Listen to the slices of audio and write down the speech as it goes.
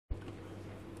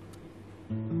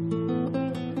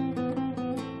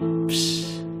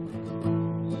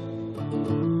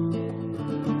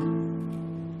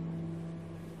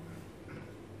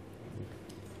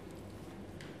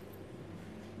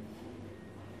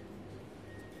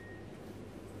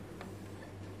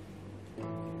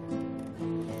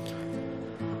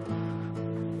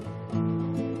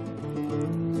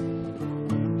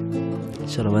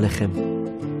שלום עליכם.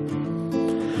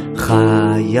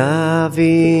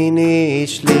 חייבין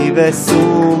איש לי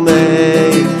וסומי,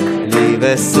 לי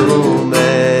וסומי,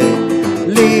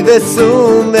 לי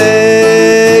וסומי,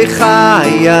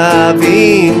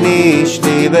 חייבין איש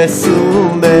לי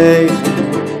וסומי,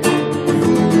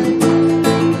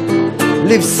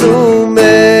 לי וסומי,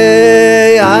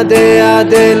 עדי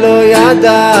עדי לא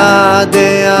ידע,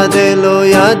 עדי עדי לא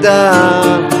ידע.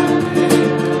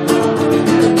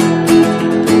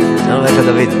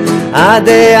 דוד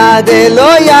עדי עדי לא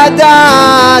ידע,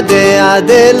 עדי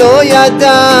עדי לא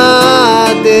ידע,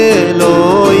 עדי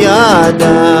לא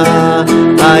ידע,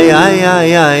 איי איי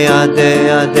איי איי, עדי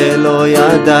עדי לא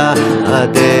ידע,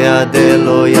 עדי עדי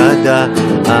לא ידע,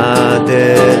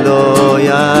 עדי לא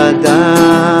ידע,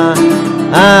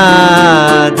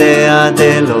 עדי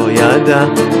עדי לא ידע.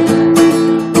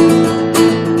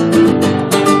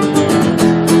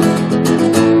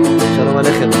 שלום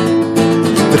עליכם.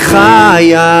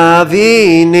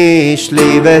 חייבין איש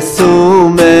לי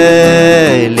וסומי,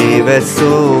 לי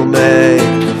וסומי,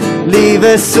 לי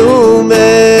וסומי,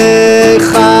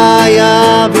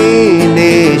 חייבין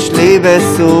איש לי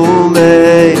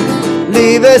וסומי,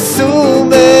 לי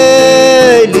וסומי,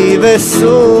 לי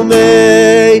וסומי,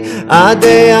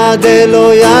 עדי עדי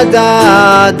לא ידע,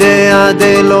 עדי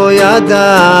עדי לא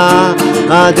ידע,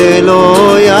 עדי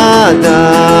לא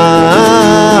ידע,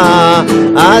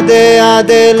 עדי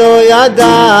עדי לא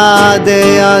ידע,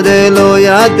 עדי עדי לא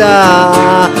ידע,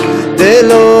 עדי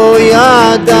לא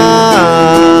ידע,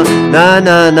 נה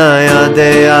נה נה,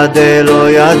 עדי עדי לא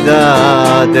ידע,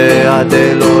 עדי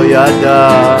עדי לא ידע,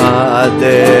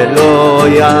 עדי לא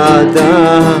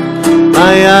ידע,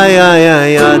 איי איי איי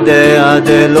איי, עדי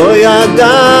עדי לא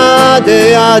ידע,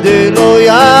 עדי עדי לא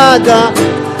ידע,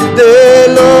 עדי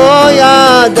לא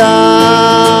ידע,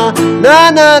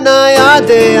 נה נה נה,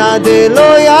 עדי עדי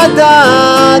לא ידע,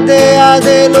 עדי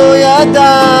עדי לא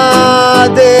ידע,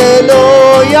 עדי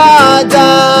לא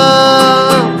ידע,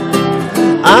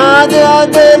 עדי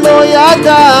עדי לא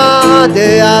ידע,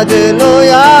 עדי עדי לא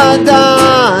ידע,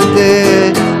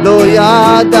 עדי לא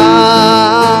ידע,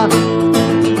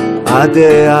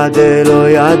 עדי עדי לא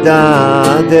ידע,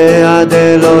 עדי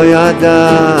עדי לא ידע,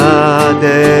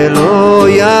 עדי לא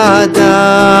ידע,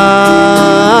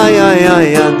 איי איי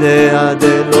איי, עדי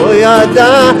עדי לא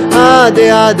ידע,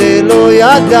 עדי עדי לא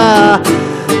ידע,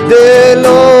 עדי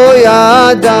לא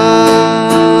ידע,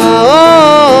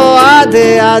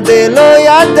 עדי עדי לא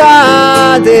ידע,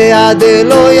 עדי עדי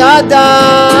לא ידע,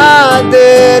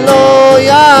 עדי לא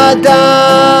ידע,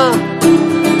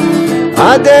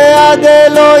 עדי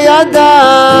עדי לא ידע,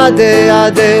 עדי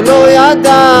עדי לא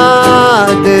ידע,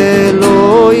 עדי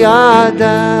לא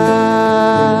ידע.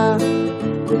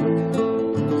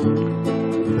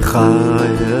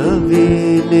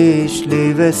 חייבין איש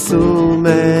לי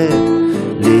וסומי,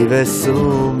 לי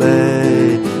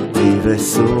וסומי, לי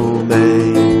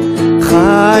וסומי,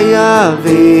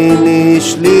 חייבין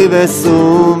איש לי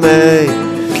וסומי,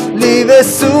 לי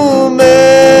וסומי,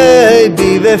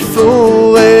 בי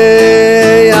ופורי,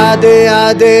 עדי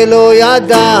עדי לא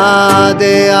ידע,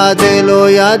 עדי עדי לא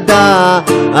ידע,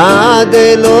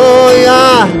 עדי לא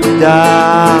ידע,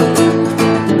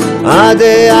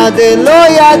 עדי עדי לא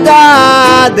ידע,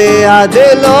 עדי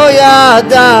עדי לא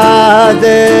ידע,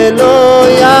 עדי לא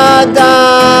ידע,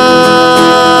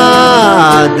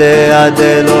 עדי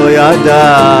עדי לא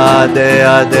ידע, עדי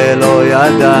עדי לא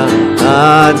ידע,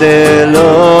 עדי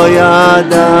לא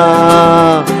ידע,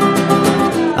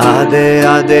 עדי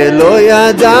עדי לא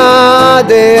ידע,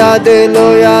 עדי עדי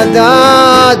לא ידע,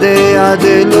 עדי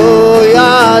עדי לא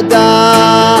ידע,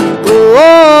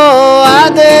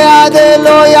 עדי עדי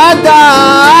לא ידע,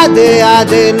 עדי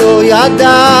עדי לא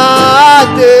ידע,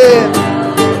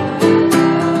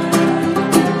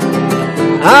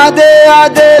 עדי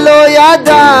עדי לא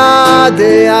ידע,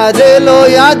 עדי עדי לא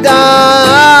ידע,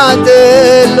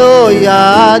 עדי לא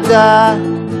ידע.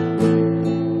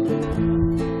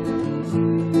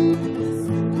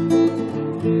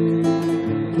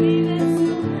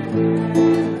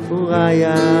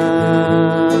 פוריה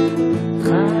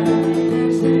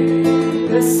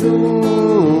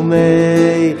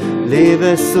וסומי, לי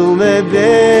וסומי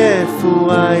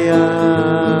בפוריה,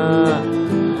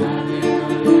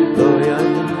 לא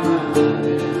ידע,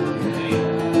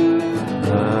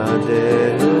 עדי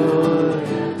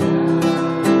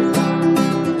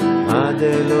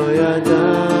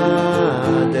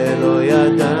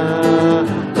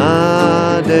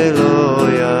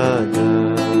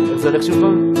איך שוב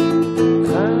פעם?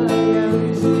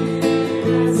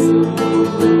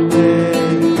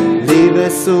 לי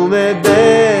וסומה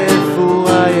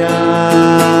בפוריה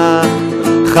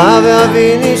חווה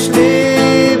אביניש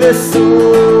לי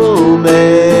וסומה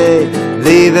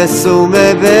לי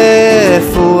וסומה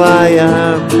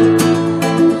בפוריה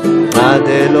עד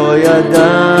לא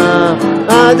ידע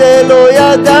עד לא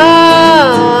ידע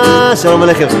שלום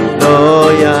עליכם לא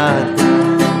ידע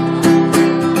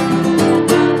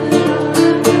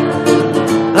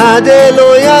עד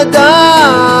לא ידע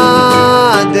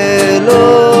עד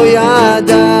לא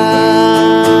ידע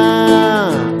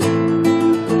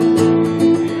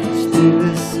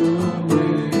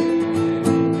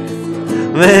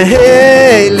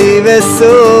לי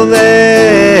וסומי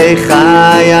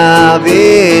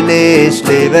חייבים איש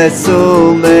לי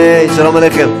וסומי שלום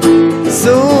עליכם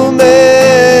סומי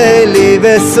לי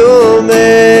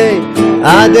וסומי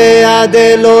עד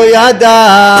לא ידע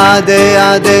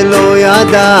עד לא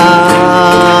ידע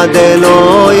עד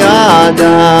לא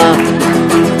ידע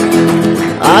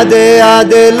עד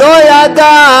לא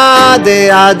ידע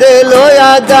עד לא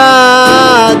ידע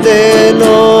עד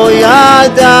לא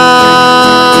ידע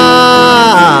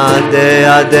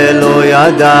עד לא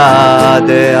ידע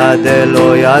עד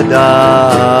לא ידע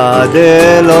עד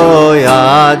לא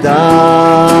ידע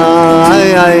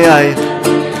איי איי איי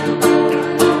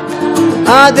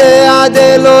עד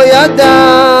לא ידע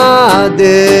עד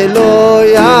לא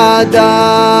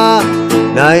ידע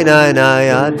ניי ניי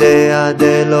ניי עד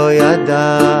לא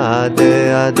ידע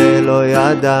עד לא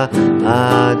ידע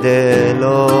עד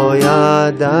לא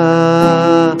ידע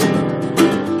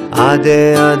עד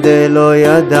לא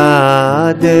ידע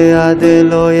עד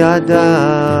לא ידע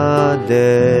עד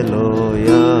לא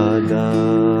ידע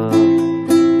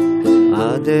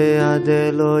עד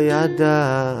לא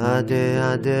ידע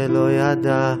עד לא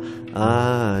ידע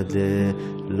עד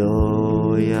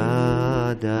לא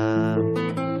ידע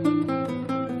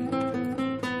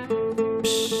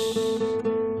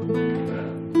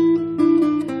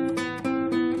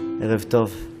ערב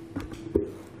טוב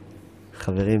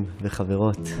חברים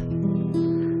וחברות,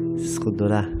 זו זכות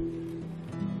גדולה.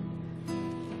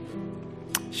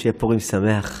 שיהיה פורים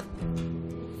שמח.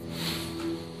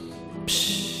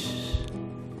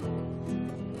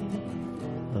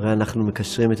 הרי אנחנו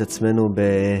מקשרים את עצמנו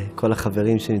בכל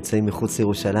החברים שנמצאים מחוץ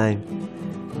לירושלים,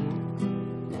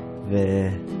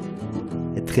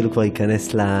 והתחילו כבר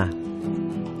להיכנס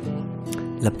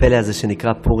לפלא הזה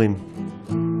שנקרא פורים.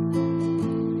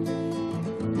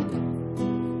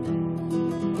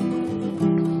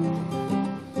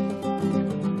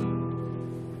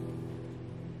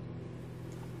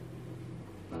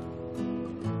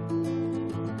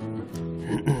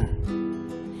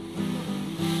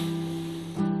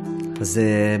 אז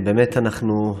באמת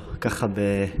אנחנו ככה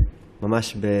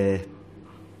ממש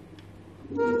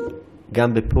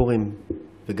גם בפורים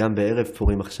וגם בערב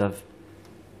פורים עכשיו.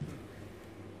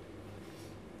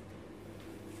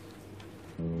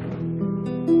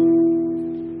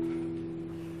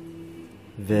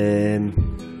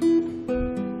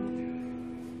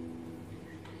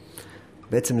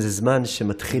 ובעצם זה זמן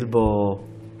שמתחיל בו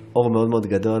אור מאוד מאוד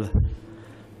גדול.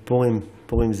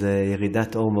 פורים זה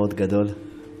ירידת אור מאוד גדול.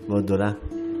 מאוד גדולה.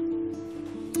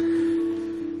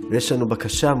 ויש לנו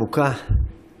בקשה עמוקה,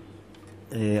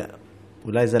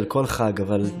 אולי זה על כל חג,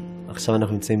 אבל עכשיו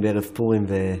אנחנו נמצאים בערב פורים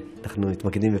ואנחנו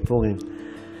מתמקדים בפורים.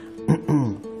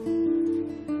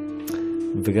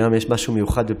 וגם יש משהו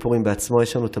מיוחד בפורים בעצמו,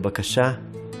 יש לנו את הבקשה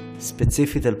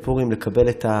ספציפית על פורים לקבל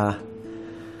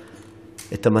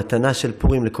את המתנה של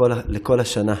פורים לכל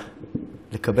השנה.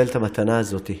 לקבל את המתנה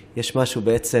הזאת. יש משהו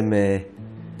בעצם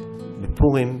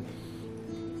בפורים,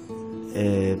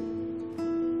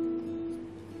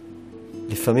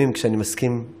 לפעמים כשאני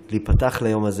מסכים להיפתח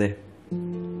ליום הזה,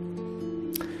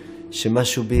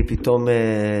 שמשהו בי פתאום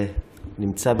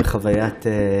נמצא בחוויית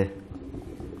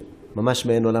ממש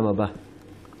מעין עולם הבא,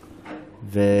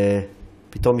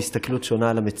 ופתאום הסתכלות שונה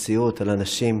על המציאות, על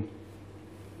אנשים,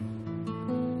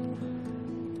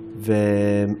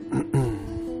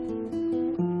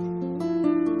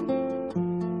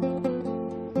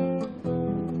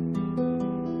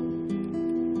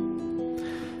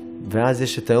 ואז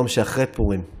יש את היום שאחרי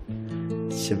פורים,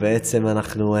 שבעצם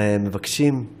אנחנו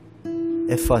מבקשים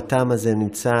איפה הטעם הזה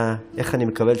נמצא, איך אני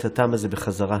מקבל את הטעם הזה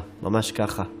בחזרה, ממש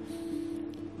ככה.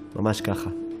 ממש ככה.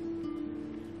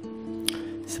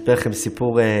 אספר לכם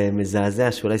סיפור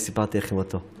מזעזע שאולי סיפרתי לכם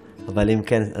אותו, אבל אם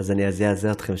כן, אז אני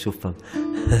אזעזע אתכם שוב פעם.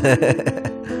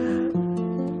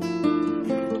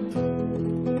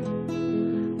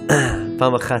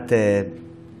 פעם אחת,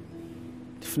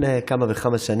 לפני כמה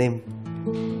וכמה שנים,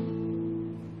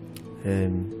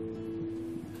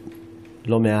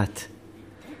 לא מעט.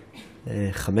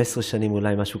 15 שנים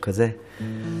אולי, משהו כזה.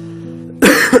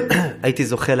 הייתי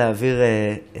זוכה להעביר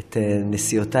את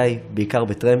נסיעותיי, בעיקר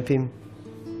בטרמפים.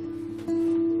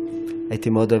 הייתי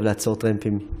מאוד אוהב לעצור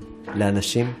טרמפים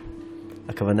לאנשים.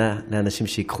 הכוונה לאנשים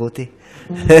שיקחו אותי.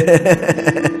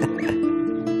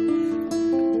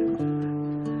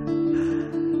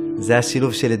 זה היה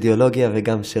שילוב של אידיאולוגיה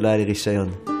וגם שלא היה לי רישיון.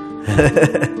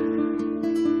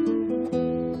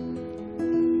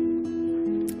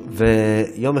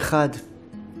 ויום אחד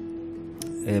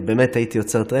באמת הייתי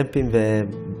יוצר טרמפים,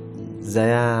 וזה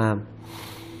היה...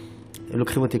 הם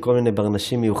לוקחים אותי כל מיני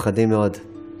ברנשים מיוחדים מאוד.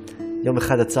 יום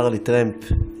אחד עצר לי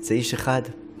טרמפ, זה איש אחד.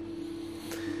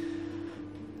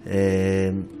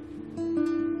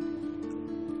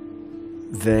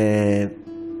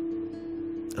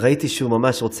 וראיתי שהוא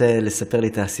ממש רוצה לספר לי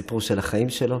את הסיפור של החיים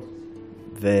שלו,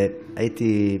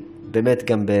 והייתי באמת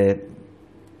גם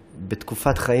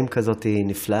בתקופת חיים כזאת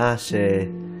נפלאה,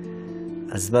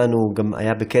 שהזמן הוא גם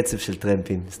היה בקצב של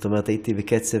טרמפים. זאת אומרת, הייתי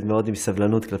בקצב מאוד עם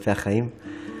סבלנות כלפי החיים.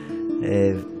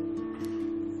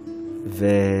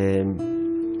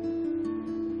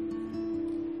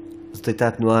 זאת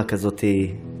הייתה תנועה כזאת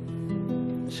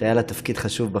שהיה לה תפקיד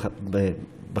חשוב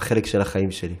בחלק של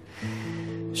החיים שלי.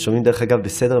 שומעים דרך אגב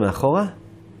בסדר מאחורה?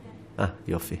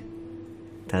 יופי.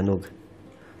 תענוג.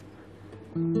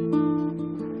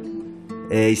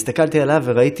 הסתכלתי עליו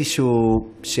וראיתי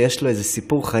שיש לו איזה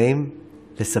סיפור חיים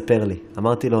לספר לי.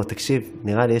 אמרתי לו, תקשיב,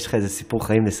 נראה לי יש לך איזה סיפור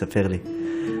חיים לספר לי.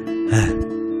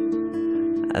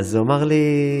 אז הוא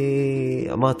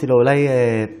אמרתי לו, אולי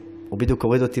הוא בדיוק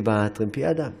הוריד אותי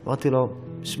בטרמפיאדה. אמרתי לו,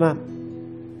 שמע,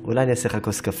 אולי אני אעשה לך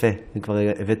כוס קפה, אם כבר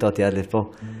הבאת אותי עד לפה,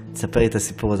 תספר לי את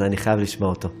הסיפור הזה, אני חייב לשמוע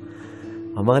אותו.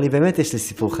 אמר לי, באמת יש לי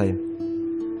סיפור חיים.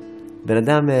 בן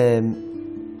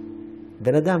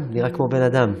אדם, נראה כמו בן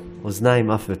אדם,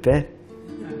 אוזניים, אף ופה,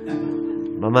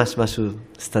 ממש משהו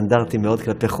סטנדרטי מאוד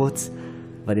כלפי חוץ,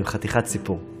 ואני בחתיכת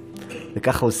סיפור.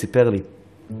 וככה הוא סיפר לי.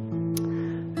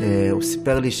 הוא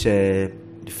סיפר לי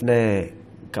שלפני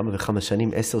כמה וכמה שנים,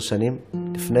 10 שנים,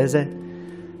 לפני זה,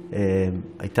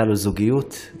 הייתה לו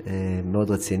זוגיות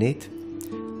מאוד רצינית,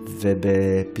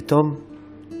 ופתאום,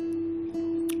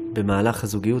 במהלך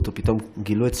הזוגיות, הוא פתאום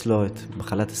גילו אצלו את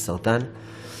מחלת הסרטן,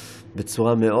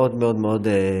 בצורה מאוד מאוד מאוד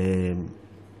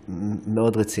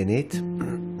מאוד רצינית,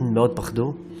 מאוד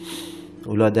פחדו.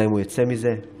 הוא לא ידע אם הוא יצא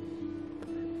מזה,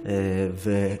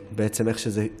 ובעצם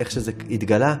איך שזה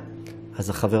התגלה, אז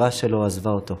החברה שלו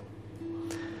עזבה אותו.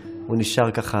 הוא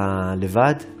נשאר ככה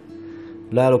לבד,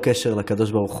 לא היה לו קשר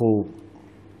לקדוש ברוך הוא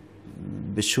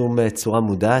בשום צורה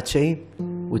מודעת שהיא.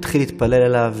 הוא התחיל להתפלל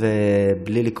אליו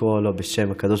בלי לקרוא לו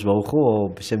בשם הקדוש ברוך הוא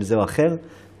או בשם זה או אחר,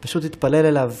 פשוט התפלל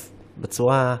אליו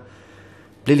בצורה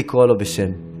בלי לקרוא לו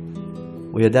בשם.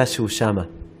 הוא ידע שהוא שמה.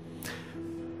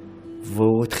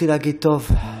 והוא התחיל להגיד, טוב,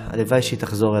 הלוואי שהיא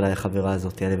תחזור אליי, החברה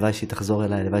הזאת, הלוואי שהיא תחזור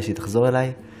אליי, הלוואי שהיא תחזור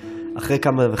אליי. אחרי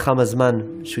כמה וכמה זמן,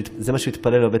 זה מה שהוא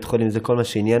התפלל בבית חולים, זה כל מה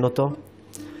שעניין אותו.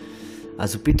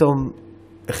 אז הוא פתאום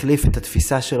החליף את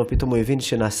התפיסה שלו, פתאום הוא הבין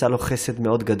שנעשה לו חסד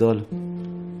מאוד גדול,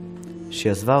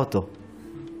 שהיא עזבה אותו.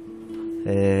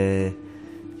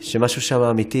 שמשהו שם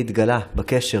אמיתי התגלה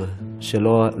בקשר,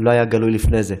 שלא היה גלוי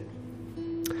לפני זה.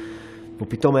 הוא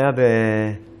פתאום היה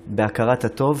בהכרת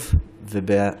הטוב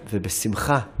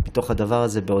ובשמחה מתוך הדבר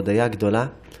הזה, בהודיה גדולה.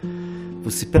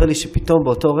 והוא סיפר לי שפתאום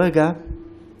באותו רגע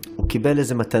הוא קיבל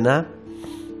איזו מתנה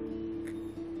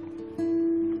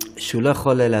שהוא לא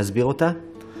יכול להסביר אותה.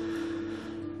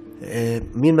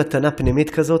 מין מתנה פנימית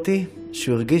כזאת,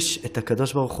 שהוא הרגיש את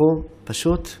הקדוש ברוך הוא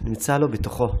פשוט נמצא לו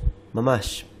בתוכו,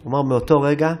 ממש. הוא אמר, מאותו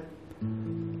רגע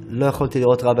לא יכולתי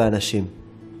לראות רע באנשים.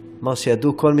 אמר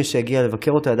שידעו כל מי שהגיע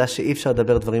לבקר אותו, ידע שאי אפשר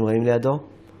לדבר דברים רעים לידו.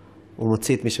 הוא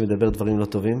מוציא את מי שמדבר דברים לא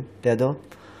טובים לידו,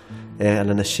 על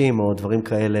אנשים או דברים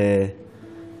כאלה.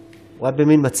 הוא היה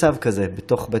במין מצב כזה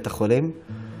בתוך בית החולים.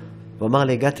 הוא אמר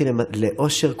לי, הגעתי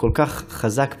לאושר כל כך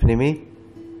חזק פנימי,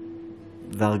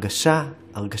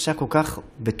 והרגשה כל כך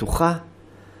בטוחה,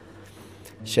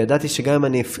 שידעתי שגם אם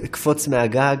אני אקפוץ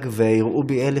מהגג ויראו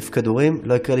בי 1000 כדורים,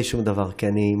 לא יקרה לי שום דבר, כי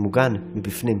אני מוגן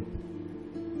מבפנים.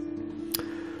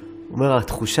 הוא אומר,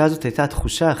 התחושה הזאת הייתה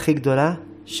התחושה הכי גדולה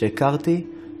שהכרתי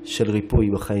של ריפוי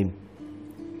בחיים.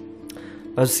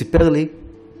 ואז הוא סיפר לי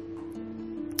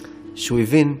שהוא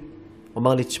הבין, הוא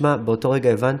אמר לי, תשמע, באותו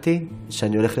רגע הבנתי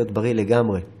שאני הולך להיות בריא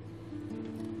לגמרי.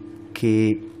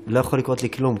 כי לא יכול לקרות לי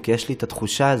כלום, כי יש לי את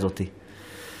התחושה הזאת.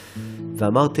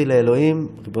 ואמרתי לאלוהים,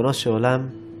 ריבונו של עולם,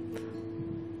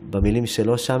 במילים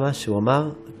שלו שמה, שהוא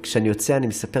אמר, כשאני יוצא אני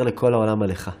מספר לכל העולם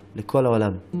עליך, לכל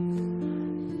העולם.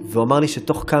 והוא אמר לי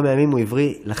שתוך כמה ימים הוא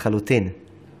עברי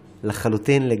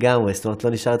לחלוטין לגמרי, זאת אומרת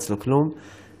לא נשאר אצלו כלום.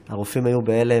 הרופאים היו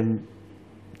בהלם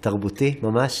תרבותי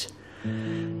ממש,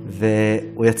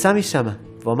 והוא יצא משם,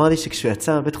 והוא אמר לי שכשהוא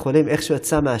יצא מבית חולים, איך שהוא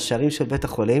יצא מהשערים של בית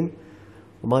החולים,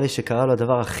 הוא אמר לי שקרה לו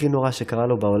הדבר הכי נורא שקרה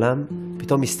לו בעולם,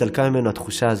 פתאום הסתלקה ממנו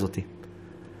התחושה הזאת.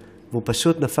 והוא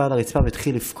פשוט נפל על הרצפה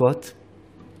והתחיל לבכות,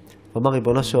 הוא אמר,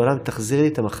 ריבונו של עולם, תחזיר לי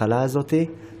את המחלה הזאת,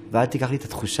 ואל תיקח לי את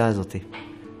התחושה הזאת.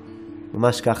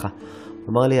 ממש ככה. הוא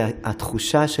אמר לי,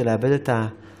 התחושה של לאבד את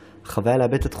החוויה,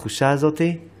 לאבד את התחושה הזאת,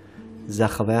 זה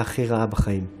החוויה הכי רעה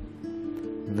בחיים.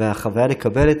 והחוויה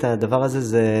לקבל את הדבר הזה,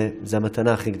 זה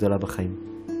המתנה הכי גדולה בחיים.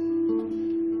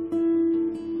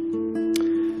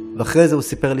 ואחרי זה הוא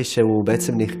סיפר לי שהוא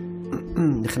בעצם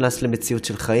נכנס למציאות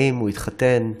של חיים, הוא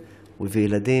התחתן, הוא הביא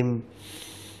ילדים,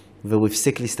 והוא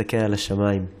הפסיק להסתכל על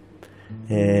השמיים.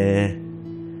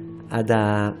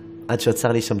 עד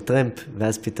שעוצר לי שם טרמפ,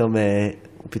 ואז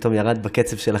הוא פתאום ירד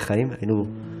בקצב של החיים. היינו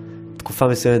תקופה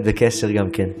מסוימת בקשר גם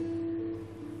כן.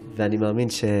 ואני מאמין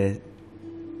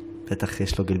שבטח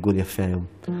יש לו גלגול יפה היום.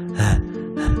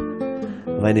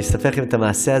 ואני אספר לכם את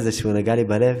המעשה הזה שהוא נגע לי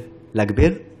בלב.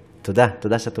 להגביר? תודה,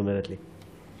 תודה שאת אומרת לי.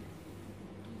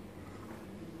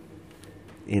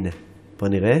 הנה, בוא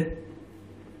נראה.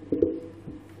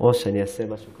 או שאני אעשה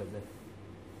משהו כזה.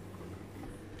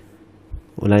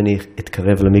 אולי אני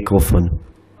אתקרב למיקרופון.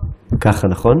 ככה,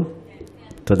 נכון?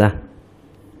 תודה.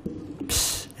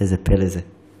 איזה פלא זה.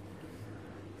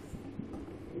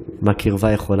 מה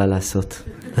קרבה יכולה לעשות?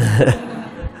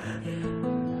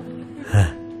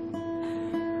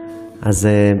 אז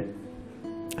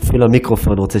אפילו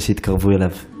המיקרופון רוצה שיתקרבו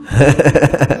אליו.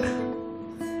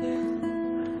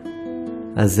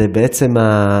 אז בעצם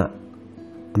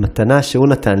המתנה שהוא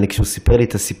נתן לי כשהוא סיפר לי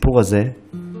את הסיפור הזה,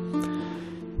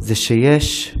 זה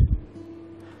שיש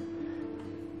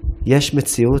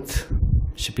מציאות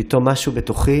שפתאום משהו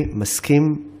בתוכי מסכים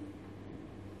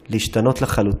להשתנות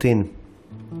לחלוטין.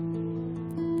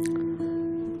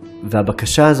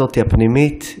 והבקשה הזאת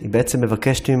הפנימית היא בעצם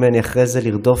מבקשת ממני אחרי זה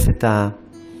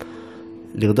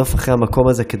לרדוף אחרי המקום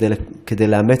הזה כדי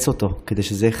לאמץ אותו, כדי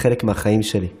שזה יהיה חלק מהחיים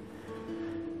שלי.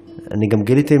 אני גם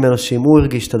גיליתי ממנו שאם הוא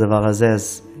הרגיש את הדבר הזה,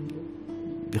 אז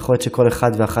יכול להיות שכל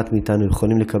אחד ואחת מאיתנו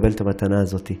יכולים לקבל את המתנה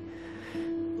הזאת.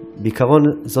 בעיקרון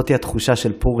זאת היא התחושה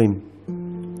של פורים.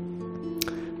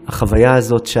 החוויה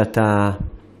הזאת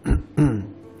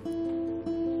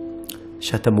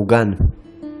שאתה מוגן.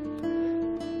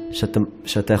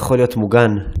 שאתה יכול להיות מוגן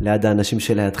ליד האנשים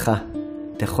שלידך.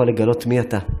 אתה יכול לגלות מי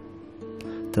אתה.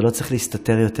 אתה לא צריך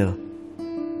להסתתר יותר.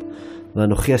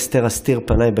 ואנוכי אסתיר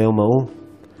פניי ביום ההוא,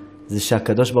 זה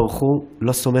שהקדוש ברוך הוא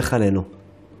לא סומך עלינו. הוא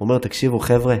אומר, תקשיבו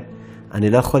חבר'ה, אני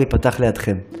לא יכול להיפתח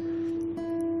לידכם.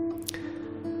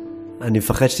 אני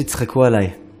מפחד שתצחקו עליי.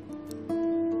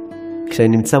 כשאני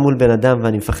נמצא מול בן אדם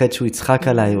ואני מפחד שהוא יצחק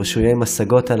עליי, או שהוא יהיה עם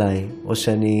השגות עליי, או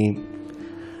שאני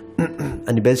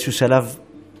באיזשהו שלב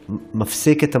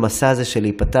מפסיק את המסע הזה של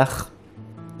להיפתח,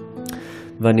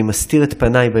 ואני מסתיר את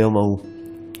פניי ביום ההוא.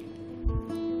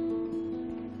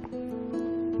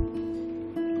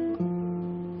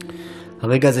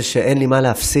 הרגע הזה שאין לי מה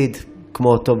להפסיד, כמו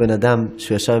אותו בן אדם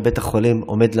שהוא ישב בבית החולים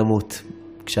עומד למות,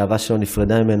 כשהאהבה שלו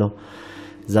נפרדה ממנו,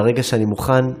 זה הרגע שאני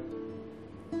מוכן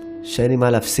שאין לי מה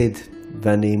להפסיד,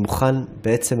 ואני מוכן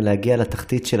בעצם להגיע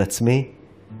לתחתית של עצמי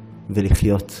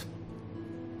ולחיות.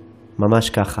 ממש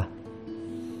ככה.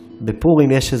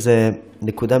 בפורים יש איזו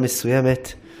נקודה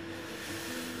מסוימת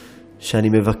שאני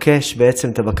מבקש בעצם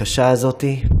את הבקשה הזאת,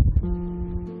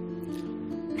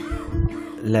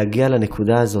 להגיע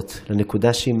לנקודה הזאת,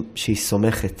 לנקודה שהיא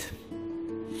סומכת.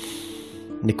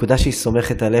 נקודה שהיא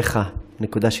סומכת עליך,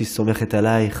 נקודה שהיא סומכת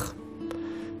עלייך,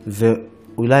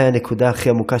 ואולי הנקודה הכי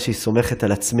עמוקה שהיא סומכת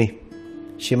על עצמי.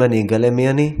 שאם אני אגלה מי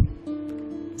אני,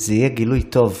 זה יהיה גילוי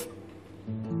טוב.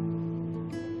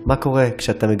 מה קורה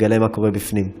כשאתה מגלה מה קורה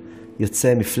בפנים?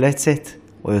 יוצא מפלצת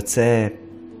או יוצא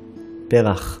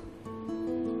פרח?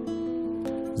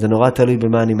 זה נורא תלוי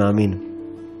במה אני מאמין.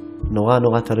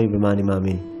 נורא תלוי במה אני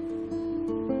מאמין.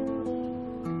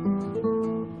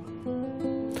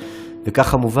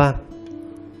 וככה מובא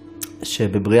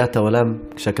שבבריאת העולם,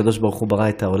 כשהקדוש ברוך הוא ברא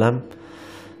את העולם,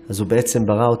 אז הוא בעצם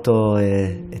ברא אותו,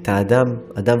 את האדם,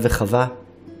 אדם וחווה,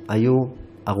 היו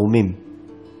ערומים.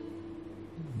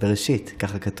 בראשית,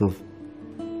 ככה כתוב.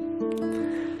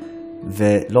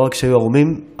 ולא רק שהיו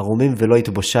ערומים ולא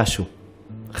התבוששו.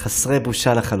 חסרי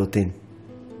בושה לחלוטין.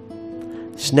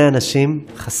 שני אנשים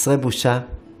חסרי בושה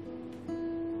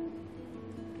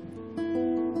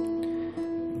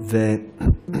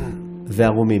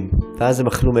וערומים. ואז הם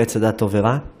אכלו מעץ הדת טוב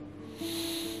ורע,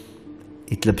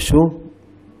 התלבשו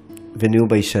ונהיו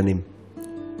ביישנים.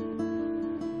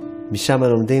 משם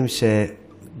לומדים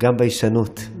שגם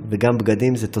ביישנות וגם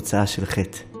בגדים זה תוצאה של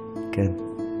חטא. כן.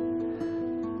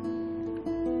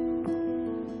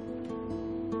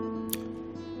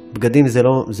 בגדים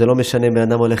זה לא משנה בן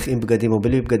אדם הולך עם בגדים או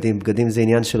בלי בגדים, בגדים זה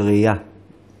עניין של ראייה.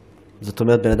 זאת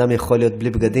אומרת, בן אדם יכול להיות בלי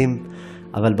בגדים,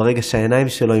 אבל ברגע שהעיניים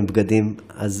שלו עם בגדים,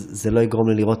 אז זה לא יגרום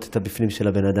לו לראות את הבפנים של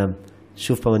הבן אדם.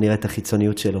 שוב פעם אני אראה את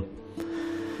החיצוניות שלו.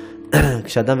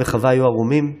 כשאדם וחווה היו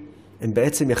ערומים, הם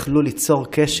בעצם יכלו ליצור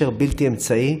קשר בלתי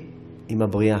אמצעי עם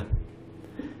הבריאה.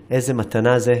 איזה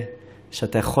מתנה זה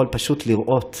שאתה יכול פשוט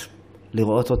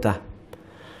לראות אותה.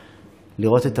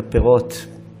 לראות את הפירות,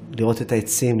 לראות את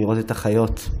העצים, לראות את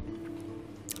החיות.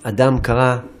 אדם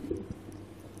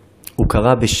הוא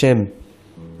קרא בשם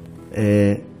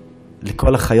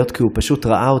לכל החיות כי הוא פשוט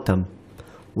ראה אותם.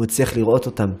 הוא הצליח לראות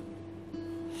אותם.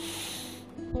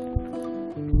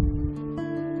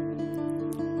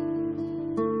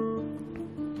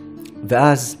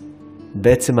 ואז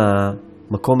בעצם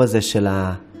המקום הזה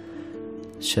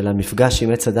של המפגש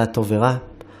עם עץ הדעת טוב ורע,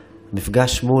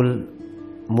 מפגש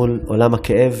מול עולם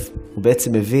הכאב, הוא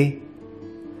בעצם מביא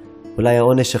אולי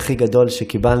העונש הכי גדול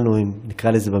שקיבלנו, אם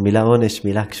נקרא לזה במילה עונש,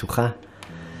 מילה קשוחה,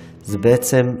 זה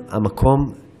בעצם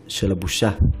המקום של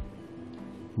הבושה.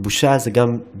 בושה זה גם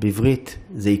בעברית,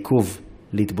 זה עיכוב,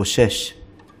 להתבושש.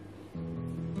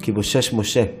 כי בושש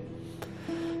משה.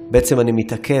 בעצם אני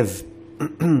מתעכב.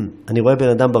 אני רואה בן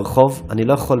אדם ברחוב, אני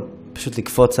לא יכול פשוט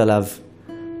לקפוץ עליו,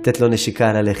 לתת לו נשיקה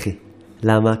על הלחי.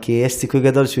 למה? כי יש סיכוי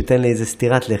גדול שהוא ייתן לי איזה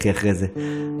סתירת לחי אחרי זה.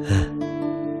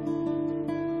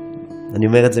 אני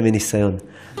אומר את זה מניסיון.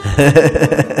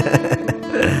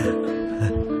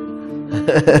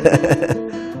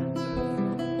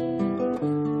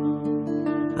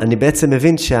 אני בעצם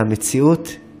מבין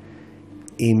שהמציאות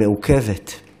היא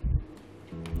מעוכבת.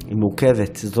 היא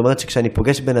מעוכבת. זאת אומרת שכשאני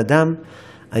פוגש בן אדם,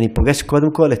 אני פוגש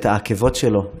קודם כל את העקבות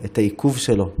שלו, את העיכוב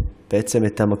שלו. בעצם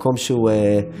את המקום שהוא...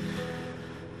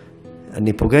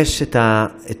 אני פוגש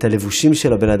את הלבושים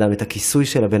של הבן אדם, את הכיסוי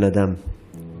של הבן אדם.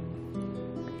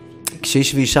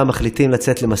 כשאיש ואישה מחליטים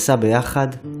לצאת למסע ביחד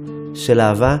של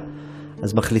אהבה,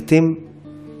 אז מחליטים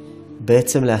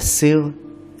בעצם להסיר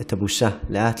את הבושה,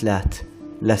 לאט לאט.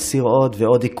 להסיר עוד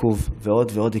ועוד עיכוב,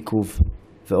 ועוד ועוד עיכוב,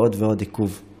 ועוד ועוד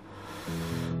עיכוב.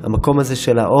 המקום הזה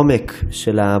של העומק,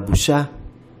 של הבושה,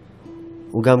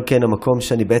 הוא גם כן המקום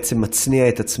שאני בעצם מצניע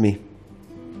את עצמי.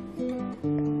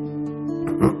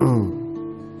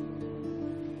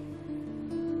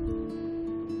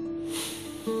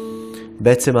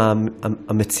 בעצם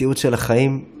המציאות של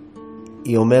החיים,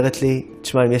 היא אומרת לי,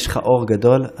 תשמע, אם יש לך אור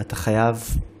גדול, אתה חייב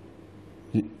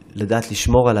לדעת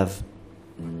לשמור עליו.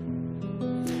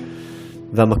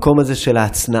 והמקום הזה של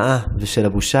ההצנעה ושל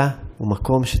הבושה, הוא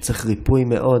מקום שצריך ריפוי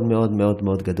מאוד מאוד מאוד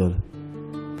מאוד גדול.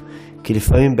 כי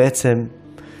לפעמים בעצם,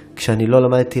 כשאני לא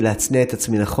למדתי להצניע את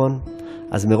עצמי נכון,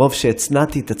 אז מרוב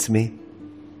שהצנעתי את עצמי,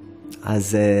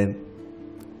 אז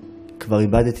כבר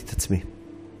איבדתי את עצמי.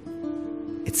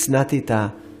 הצנעתי את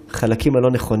החלקים הלא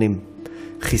נכונים.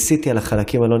 חיסיתי על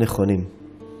החלקים הלא נכונים.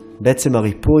 בעצם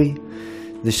הריפוי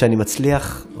זה שאני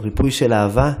מצליח, הריפוי של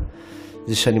אהבה,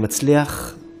 זה שאני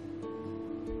מצליח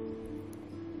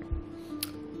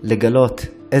לגלות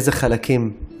איזה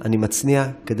חלקים אני מצניע,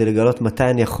 כדי לגלות מתי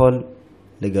אני יכול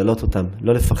לגלות אותם.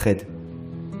 לא לפחד.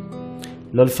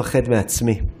 לא לפחד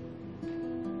מעצמי.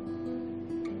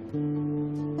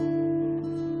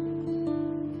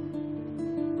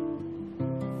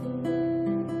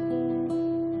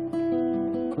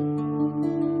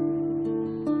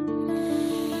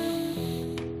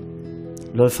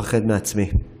 לא לפחד מעצמי.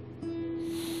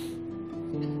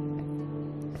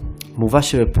 מובא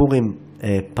שבפורים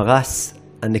פרס,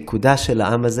 הנקודה של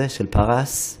העם הזה, של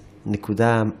פרס,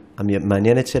 הנקודה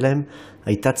המעניינת שלהם,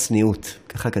 הייתה צניעות,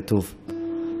 ככה כתוב.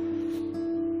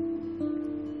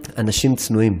 אנשים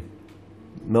צנועים,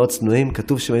 מאוד צנועים,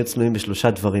 כתוב שהם היו צנועים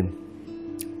בשלושה דברים.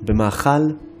 במאכל,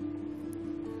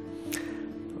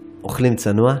 אוכלים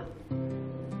צנוע,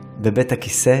 בבית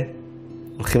הכיסא,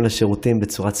 הולכים לשירותים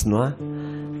בצורה צנועה,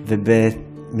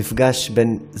 ובמפגש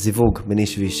בין זיווג, בין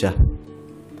איש ואישה.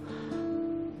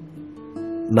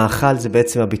 מאכל זה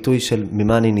בעצם הביטוי של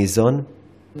ממה אני ניזון.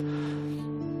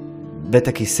 בית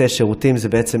הכיסא, שירותים, זה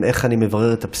בעצם איך אני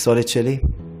מברר את הפסולת שלי.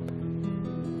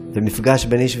 ומפגש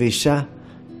בין איש ואישה,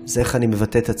 זה איך אני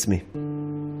מבטא את עצמי.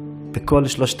 בכל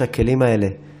שלושת הכלים האלה,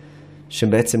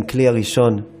 שבעצם כלי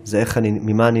הראשון, זה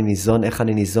ממה אני ניזון, איך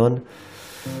אני ניזון.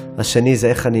 השני זה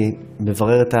איך אני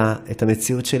מברר את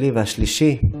המציאות שלי,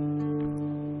 והשלישי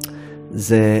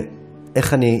זה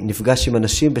איך אני נפגש עם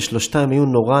אנשים. בשלושתם היו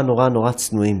נורא נורא נורא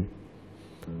צנועים.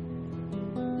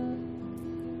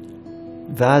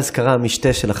 ואז קרה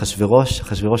המשתה של אחשוורוש,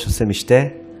 אחשוורוש עושה משתה,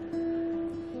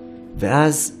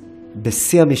 ואז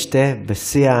בשיא המשתה,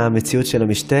 בשיא המציאות של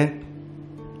המשתה,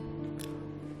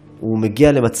 הוא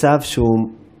מגיע למצב שהוא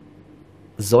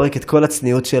זורק את כל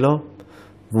הצניעות שלו,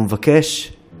 והוא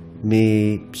מבקש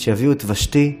שיביאו את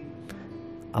ושתי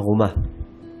ערומה.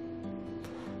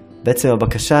 בעצם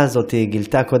הבקשה הזאת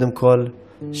גילתה קודם כל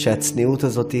שהצניעות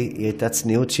הזאת היא הייתה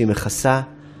צניעות שהיא מכסה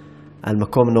על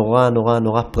מקום נורא נורא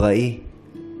נורא פראי,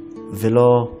 ולא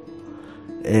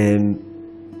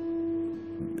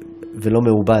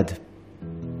מעובד.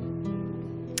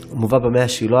 מובא במאה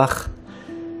השילוח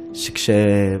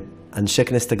שכשאנשי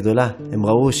כנסת הגדולה הם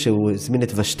ראו שהוא הזמין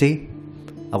את ושתי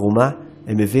ערומה,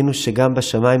 הם הבינו שגם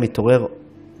בשמיים מתעורר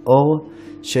אור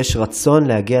שיש רצון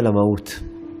להגיע למהות.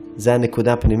 זה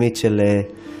הנקודה הפנימית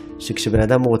שכשבן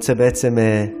אדם הוא רוצה בעצם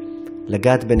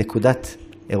לגעת בנקודת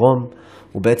עירום,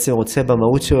 הוא בעצם רוצה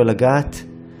במהות שלו לגעת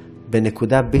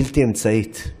בנקודה בלתי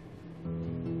אמצעית.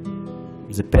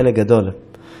 זה פלא גדול.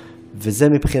 וזה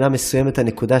מבחינה מסוימת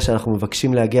הנקודה שאנחנו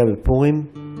מבקשים להגיע בפורים,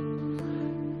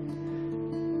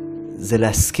 זה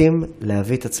להסכים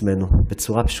להביא את עצמנו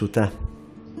בצורה פשוטה.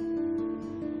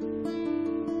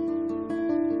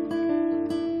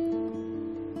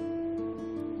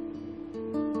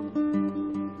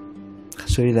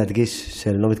 חשוב לי להדגיש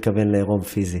שאני לא מתכוון לעירום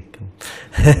פיזי.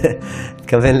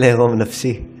 מתכוון לעירום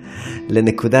נפשי.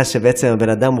 לנקודה שבעצם הבן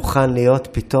אדם מוכן להיות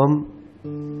פתאום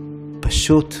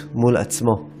פשוט מול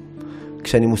עצמו.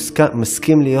 כשאני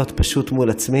מסכים להיות פשוט מול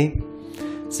עצמי,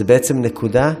 זה בעצם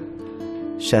נקודה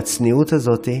שהצניעות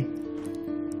הזאת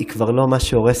היא כבר לא מה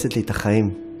שהורסת לי את החיים.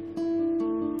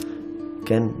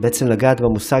 כן? בעצם לגעת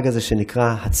במושג הזה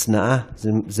שנקרא הצנעה,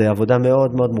 זה עבודה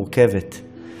מאוד מאוד מורכבת.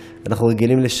 אנחנו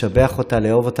רגילים לשבח אותה,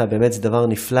 לאהוב אותה, באמת זה דבר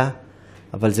נפלא,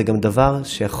 אבל זה גם דבר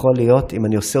שיכול להיות, אם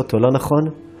אני עושה אותו לא נכון,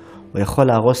 הוא יכול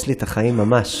להרוס לי את החיים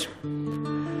ממש.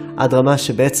 עד רמה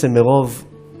שבעצם מרוב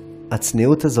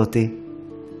הצניעות הזאת,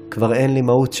 כבר אין לי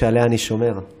מהות שעליה אני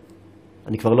שומר.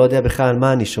 אני כבר לא יודע בכלל על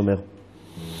מה אני שומר.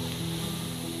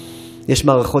 יש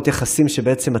מערכות יחסים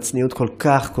שבעצם הצניעות כל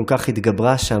כך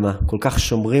התגברה שם, כל כך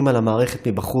שומרים על המערכת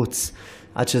מבחוץ,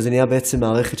 עד שזה נהיה בעצם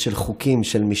מערכת של חוקים,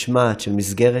 של משמעת, של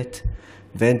מסגרת,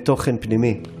 ואין תוכן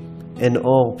פנימי, אין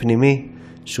אור פנימי,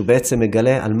 שהוא בעצם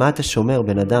מגלה על מה אתה שומר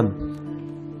בן אדם.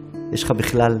 יש לך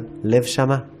בכלל לב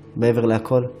שמה, מעבר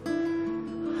להכל?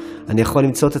 אני יכול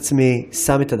למצוא את עצמי,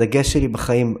 שם את הדגש שלי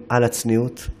בחיים על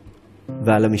הצניעות,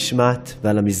 ועל המשמעת,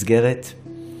 ועל המסגרת.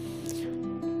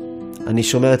 אני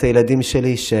שומר את הילדים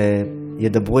שלי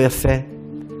שידברו יפה,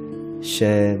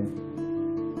 שהבית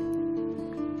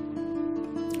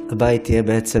יהיה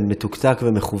בעצם מתוקתק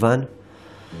ומכוון,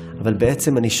 אבל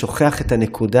בעצם אני שוכח את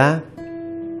הנקודה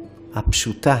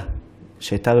הפשוטה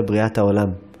שהייתה בבריאת העולם.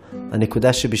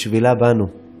 הנקודה שבשבילה באנו.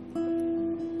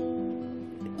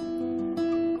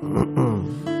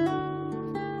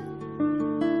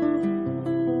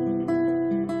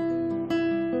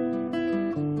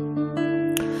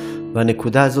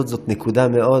 והנקודה הזאת זאת נקודה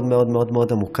מאוד מאוד מאוד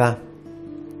מאוד עמוקה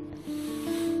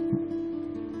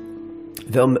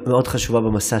ומאוד חשובה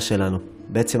במסע שלנו.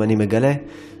 בעצם אני מגלה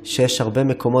שיש הרבה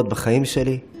מקומות בחיים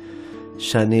שלי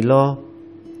שאני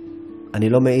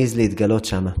לא מעיז להתגלות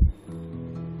שם.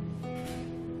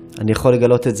 אני יכול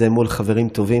לגלות את זה מול חברים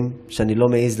טובים, שאני לא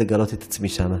מעיז לגלות את עצמי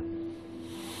שם.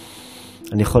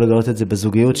 אני יכול לגלות את זה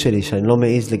בזוגיות שלי, שאני לא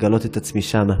מעיז לגלות את עצמי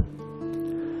שם.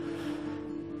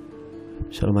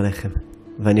 שלום עליכם.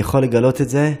 ואני יכול לגלות את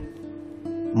זה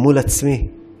מול עצמי,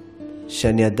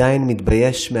 שאני עדיין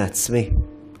מתבייש מעצמי.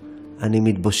 אני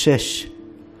מתבושש.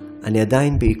 אני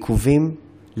עדיין בעיכובים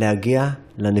להגיע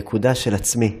לנקודה של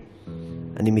עצמי.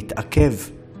 אני מתעכב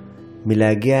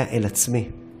מלהגיע אל עצמי,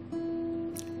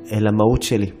 אל המהות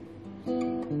שלי.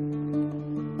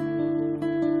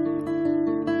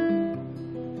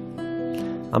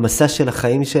 המסע של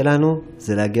החיים שלנו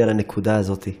זה להגיע לנקודה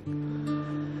הזאת.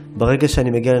 ברגע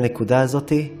שאני מגיע לנקודה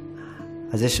הזאת,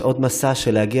 אז יש עוד מסע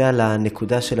של להגיע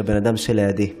לנקודה של הבן אדם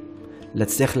שלידי.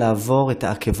 להצליח לעבור את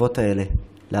העקבות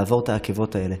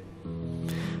האלה.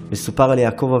 מסופר על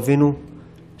יעקב אבינו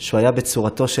שהוא היה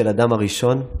בצורתו של אדם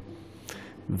הראשון,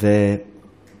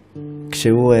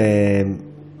 וכשהוא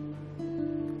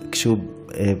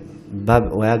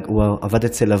הוא עבד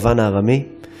אצל לבן הארמי,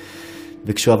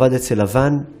 וכשהוא עבד אצל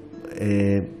לבן,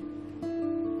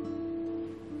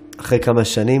 אחרי כמה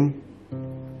שנים,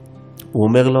 הוא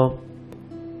אומר לו,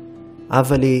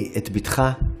 אבא לי את ביתך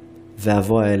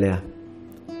ואבוא אליה.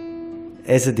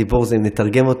 איזה דיבור זה, אם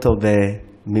נתרגם אותו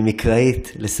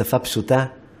ממקראית לשפה פשוטה.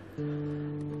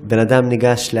 בן אדם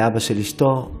ניגש לאבא של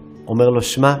אשתו, אומר לו,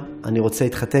 שמע, אני רוצה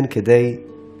להתחתן כדי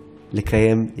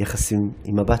לקיים יחסים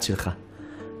עם הבת שלך.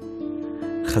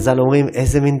 חז"ל אומרים,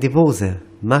 איזה מין דיבור זה?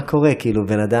 מה קורה? כאילו,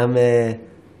 בן אדם,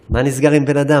 מה נסגר עם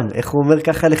בן אדם? איך הוא אומר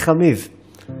ככה לחמיו?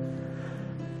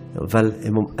 אבל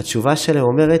התשובה שלהם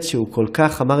אומרת שהוא כל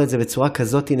כך אמר את זה בצורה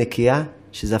כזאת נקייה,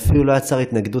 שזה אפילו לא יצר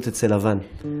התנגדות אצל לבן.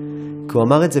 כי הוא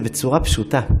אמר את זה בצורה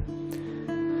פשוטה.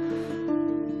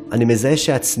 אני מזהה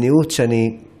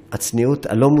הצניעות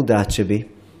הלא מודעת שבי,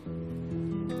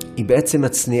 היא בעצם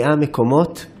הצניעה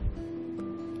מקומות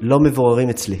לא מבוררים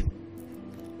אצלי.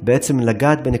 בעצם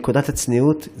לגעת בנקודת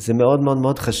הצניעות זה מאוד מאוד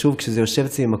מאוד חשוב כשזה יושב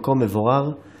אצלי במקום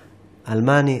מבורר על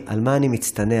מה אני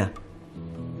מצטנע.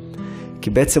 כי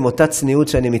בעצם אותה צניעות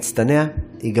שאני מצטנע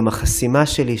היא גם החסימה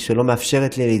שלי שלא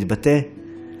מאפשרת לי להתבטא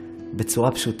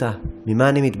בצורה פשוטה. ממה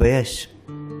אני מתבייש?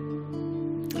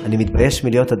 אני מתבייש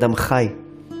מלהיות אדם חי.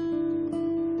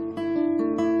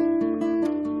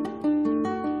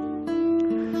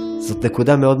 זאת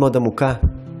נקודה מאוד מאוד עמוקה.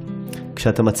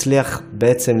 כשאתה מצליח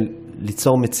בעצם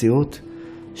ליצור מציאות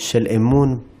של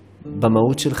אמון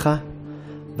במהות שלך,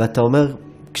 ואתה אומר,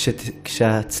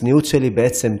 כשהצניעות שלי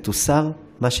בעצם תוסר,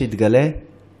 מה שיתגלה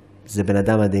זה בן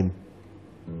אדם מדהים.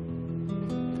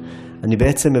 אני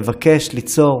בעצם מבקש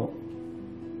ליצור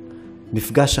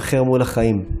מפגש אחר מול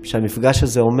החיים, שהמפגש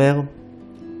הזה אומר,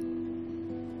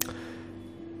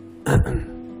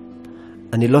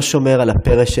 אני לא שומר על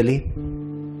הפרא שלי,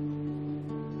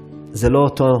 זה לא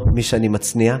אותו מי שאני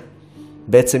מצניע,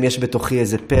 בעצם יש בתוכי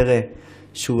איזה פרא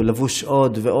שהוא לבוש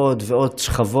עוד ועוד ועוד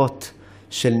שכבות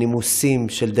של נימוסים,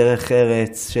 של דרך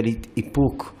ארץ, של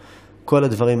איפוק, כל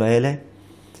הדברים האלה,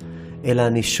 אלא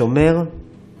אני שומר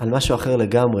על משהו אחר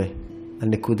לגמרי, על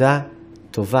נקודה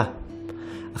טובה.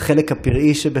 החלק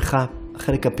הפראי שבך,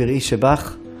 החלק הפראי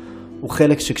שבך, הוא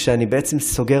חלק שכשאני בעצם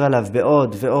סוגר עליו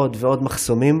בעוד ועוד ועוד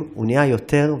מחסומים, הוא נהיה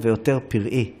יותר ויותר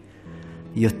פראי,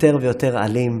 יותר ויותר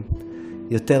אלים,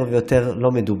 יותר ויותר לא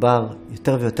מדובר,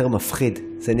 יותר ויותר מפחיד.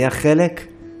 זה נהיה חלק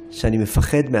שאני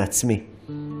מפחד מעצמי.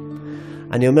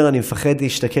 אני אומר, אני מפחד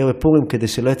להשתכר בפורים כדי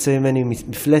שלא יצא ממני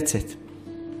מפלצת.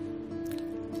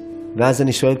 ואז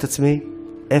אני שואל את עצמי,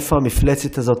 איפה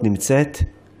המפלצת הזאת נמצאת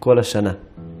כל השנה?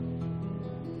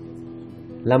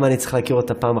 למה אני צריך להכיר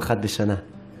אותה פעם אחת בשנה?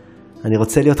 אני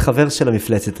רוצה להיות חבר של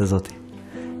המפלצת הזאת.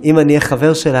 אם אני אהיה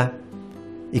חבר שלה,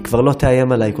 היא כבר לא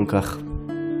תאיים עליי כל כך.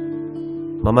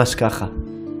 ממש ככה.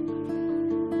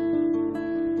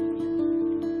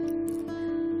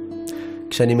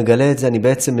 כשאני מגלה את זה, אני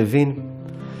בעצם מבין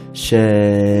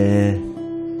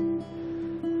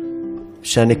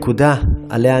שהנקודה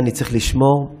עליה אני צריך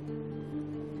לשמור,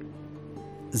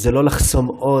 זה לא לחסום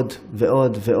עוד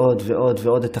ועוד ועוד ועוד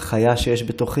ועוד את החיה שיש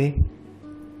בתוכי,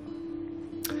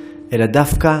 אלא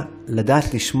דווקא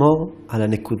לדעת לשמור על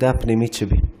הנקודה הפנימית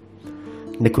שבי.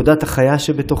 נקודת החיה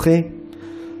שבתוכי,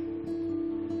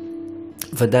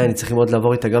 ודאי אני צריך ללמוד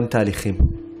לעבור איתה גם תהליכים.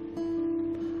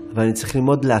 אבל אני צריך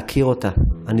ללמוד להכיר אותה.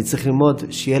 אני צריך ללמוד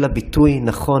שיהיה לה ביטוי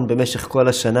נכון במשך כל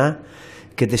השנה,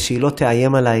 כדי שהיא לא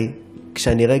תאיים עליי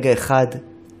כשאני רגע אחד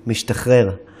משתחרר.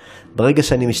 ברגע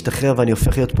שאני משתחרר ואני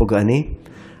הופך להיות פוגעני,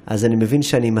 אז אני מבין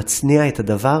שאני מצניע את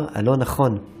הדבר הלא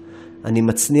נכון. אני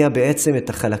מצניע בעצם את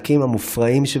החלקים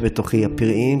המופרעים שבתוכי,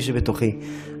 הפראיים שבתוכי.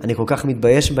 אני כל כך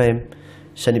מתבייש בהם,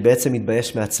 שאני בעצם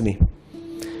מתבייש מעצמי.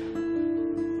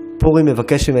 פורים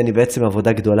מבקש ממני בעצם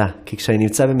עבודה גדולה, כי כשאני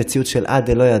נמצא במציאות של עד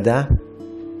אלא ידע,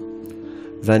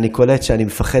 ואני קולט שאני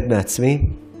מפחד מעצמי,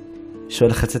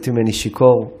 שהולך לצאת ממני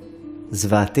שיקור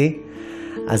זוועתי,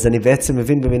 אז אני בעצם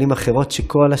מבין במילים אחרות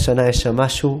שכל השנה יש שם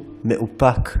משהו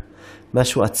מאופק,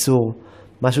 משהו עצור,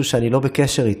 משהו שאני לא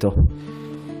בקשר איתו,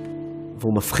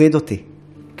 והוא מפחיד אותי,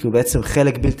 כי הוא בעצם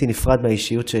חלק בלתי נפרד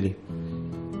מהאישיות שלי.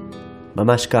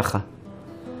 ממש ככה.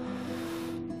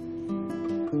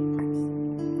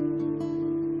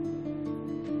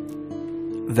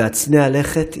 והצנע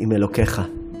לכת עם אלוקיך.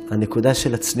 הנקודה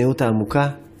של הצניעות העמוקה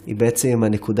היא בעצם עם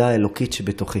הנקודה האלוקית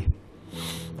שבתוכי.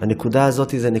 הנקודה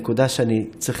הזאת זה נקודה שאני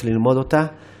צריך ללמוד אותה,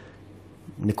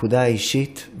 נקודה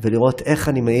אישית, ולראות איך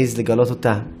אני מעיז לגלות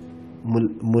אותה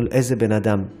מול איזה בן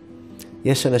אדם.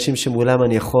 יש אנשים שמולם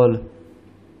אני יכול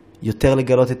יותר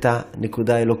לגלות את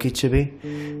הנקודה האלוקית שבי,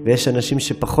 ויש אנשים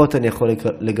שפחות אני יכול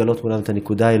לגלות מולם את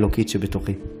הנקודה האלוקית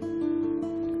שבתוכי.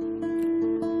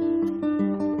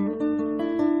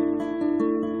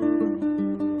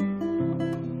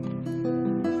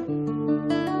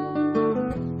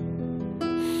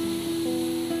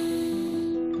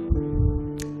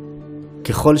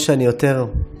 ככל שאני יותר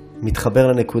מתחבר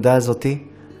לנקודה הזאת,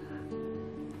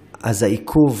 אז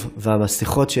העיכוב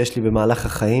והמסכות שיש לי במהלך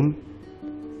החיים,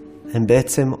 הם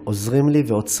בעצם עוזרים לי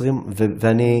ועוצרים,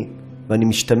 ואני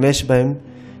משתמש בהם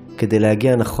כדי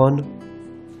להגיע נכון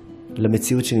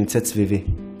למציאות שנמצאת סביבי.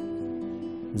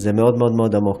 זה מאוד מאוד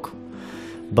מאוד עמוק.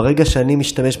 ברגע שאני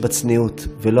משתמש בצניעות,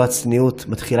 ולא הצניעות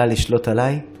מתחילה לשלוט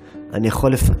עליי, אני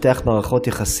יכול לפתח מערכות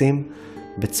יחסים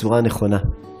בצורה נכונה.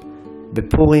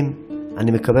 בפורים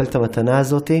אני מקבל את המתנה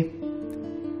הזאת,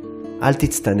 אל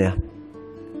תצטנע.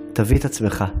 תביא את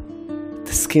עצמך.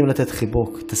 תסכים לתת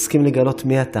חיבוק. תסכים לגלות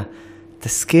מי אתה.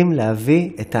 תסכים להביא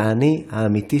את האני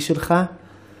האמיתי שלך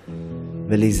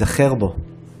ולהיזכר בו.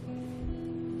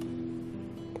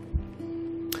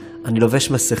 אני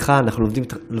לובש מסכה, אנחנו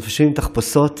לובשים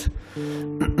תחפושות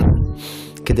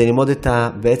כדי ללמוד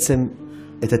בעצם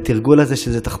את התרגול הזה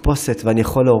שזה תחפושת, ואני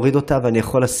יכול להוריד אותה ואני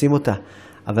יכול לשים אותה,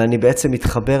 אבל אני בעצם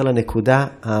מתחבר לנקודה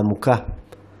העמוקה.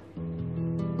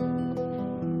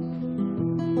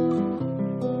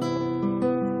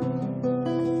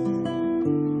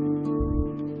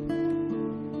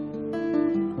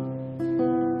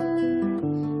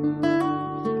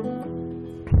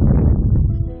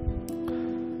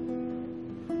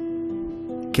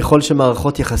 ככל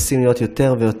שמערכות יחסים להיות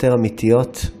יותר ויותר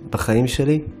אמיתיות בחיים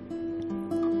שלי,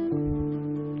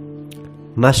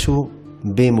 משהו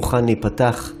בי מוכן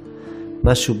להיפתח,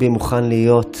 משהו בי מוכן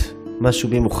להיות, משהו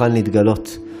בי מוכן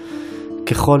להתגלות.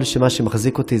 ככל שמה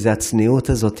שמחזיק אותי זה הצניעות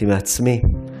הזאת מעצמי,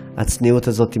 הצניעות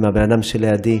הזאת מהבן אדם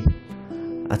שלידי,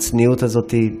 הצניעות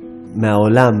הזאת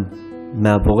מהעולם,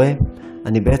 מהבורא,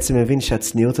 אני בעצם מבין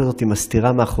שהצניעות הזאת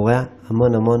מסתירה מאחוריה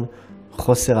המון המון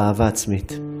חוסר אהבה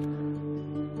עצמית.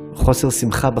 חוסר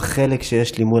שמחה בחלק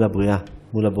שיש לי מול הבריאה,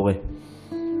 מול הבורא.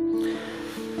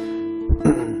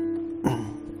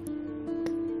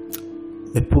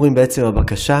 בפורים בעצם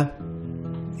הבקשה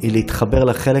היא להתחבר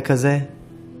לחלק הזה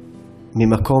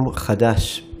ממקום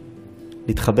חדש.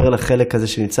 להתחבר לחלק הזה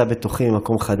שנמצא בתוכי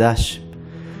ממקום חדש,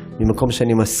 ממקום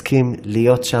שאני מסכים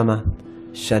להיות שם,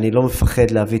 שאני לא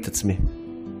מפחד להביא את עצמי.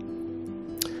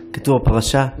 כתוב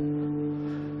בפרשה,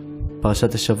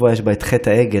 פרשת השבוע יש בה את חטא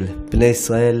העגל. בני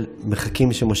ישראל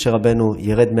מחכים שמשה רבנו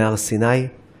ירד מהר סיני,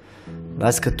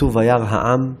 ואז כתוב וירא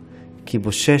העם כי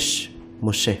בושש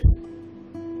משה.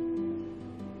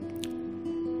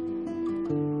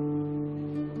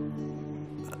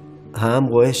 העם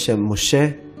רואה שמשה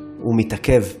הוא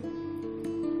מתעכב.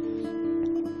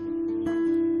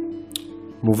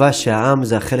 מובא שהעם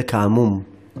זה החלק העמום,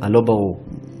 הלא ברור.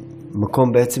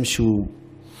 מקום בעצם שהוא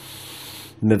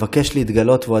מבקש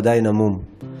להתגלות והוא עדיין עמום.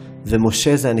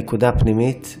 ומשה זה הנקודה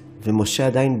הפנימית, ומשה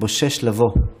עדיין בושש לבוא.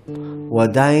 הוא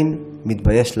עדיין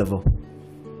מתבייש לבוא.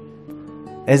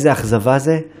 איזה אכזבה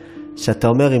זה שאתה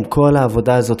אומר עם כל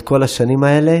העבודה הזאת, כל השנים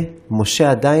האלה,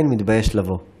 משה עדיין מתבייש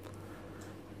לבוא.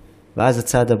 ואז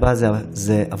הצעד הבא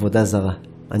זה עבודה זרה.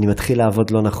 אני מתחיל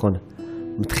לעבוד לא נכון.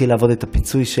 מתחיל לעבוד את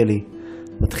הפיצוי שלי.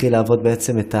 מתחיל לעבוד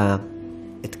בעצם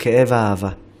את כאב האהבה.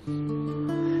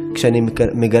 כשאני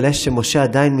מגלה שמשה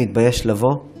עדיין מתבייש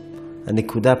לבוא,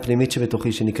 הנקודה הפנימית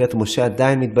שבתוכי שנקראת משה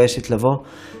עדיין מתביישת לבוא,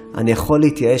 אני יכול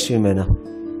להתייאש ממנה.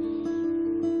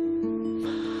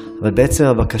 אבל בעצם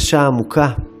הבקשה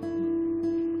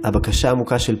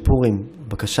העמוקה של פורים,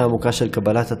 הבקשה העמוקה של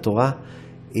קבלת התורה,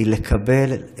 היא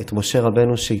לקבל את משה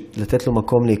רבנו, לתת לו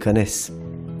מקום להיכנס.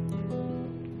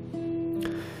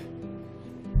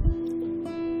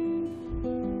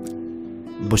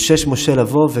 בושש משה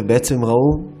לבוא, ובעצם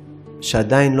ראו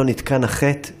שעדיין לא נתקן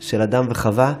החטא של אדם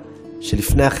וחווה,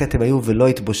 שלפני החטא הם היו ולא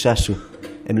התבוששו.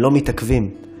 הם לא מתעכבים.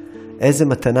 איזה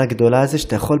מתנה גדולה זה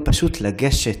שאתה יכול פשוט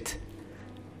לגשת.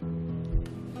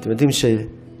 אתם יודעים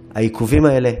שהעיכובים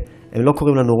האלה, הם לא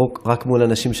קוראים לנו רק מול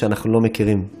אנשים שאנחנו לא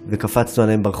מכירים, וקפצנו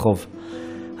עליהם ברחוב.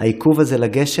 העיכוב הזה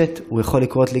לגשת, הוא יכול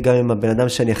לקרות לי גם עם הבן אדם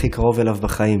שאני הכי קרוב אליו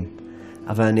בחיים.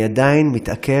 אבל אני עדיין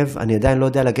מתעכב, אני עדיין לא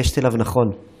יודע לגשת אליו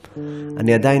נכון.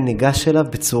 אני עדיין ניגש אליו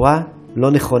בצורה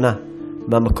לא נכונה,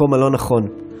 מהמקום הלא נכון.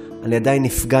 אני עדיין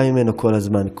נפגע ממנו כל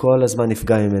הזמן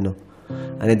נפגע ממנו.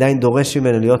 אני עדיין דורש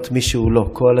ממנו להיות מישהו לא,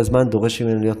 כל הזמן דורש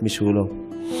ממנו להיות מישהו לא.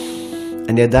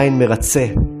 אני עדיין מרצה,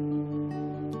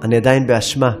 אני עדיין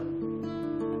באשמה.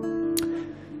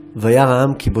 וירא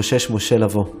העם כי בושש משה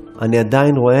לבוא. אני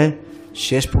עדיין רואה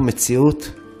שיש פה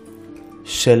מציאות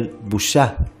של בושה.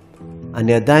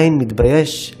 אני עדיין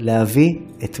מתבייש להביא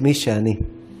את מי שאני.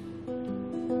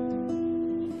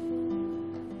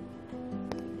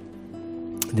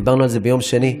 דיברנו על זה ביום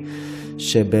שני,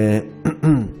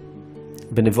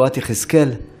 שבנבואת יחזקאל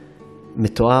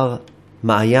מתואר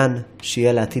מעיין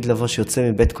שיהיה לעתיד לבוא שיוצא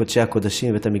מבית קודשי הקודשים,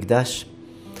 מבית המקדש.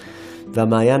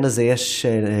 והמעיין הזה יש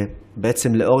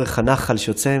בעצם לאורך הנחל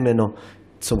שיוצא ממנו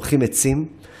צומחים עצים,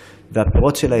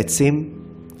 והפירות של העצים,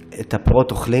 את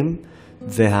הפירות אוכלים,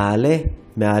 והעלה,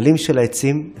 מהעלים של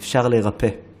העצים אפשר להירפא,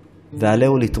 והעלה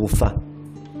הוא לתרופה.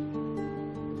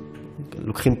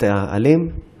 לוקחים את העלים,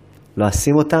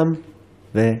 לועשים אותם,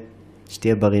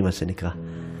 ושתהיה בריא מה שנקרא.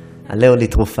 עלה הוא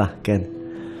לתרופה, כן.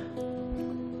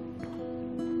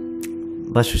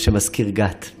 משהו שמזכיר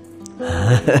גת.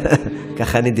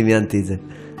 ככה אני דמיינתי את זה.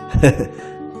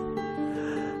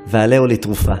 ועלהו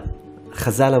לתרופה.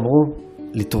 חז"ל אמרו,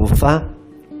 לתרופה,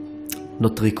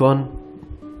 נוטריקון,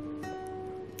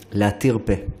 להתיר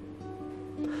פה.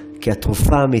 כי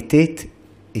התרופה האמיתית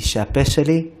היא שהפה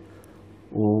שלי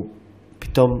הוא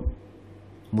פתאום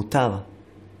מותר.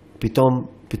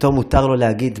 פתאום מותר לו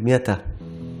להגיד מי אתה.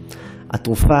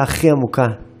 התרופה הכי עמוקה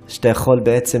שאתה יכול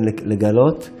בעצם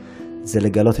לגלות, זה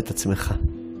לגלות את עצמך.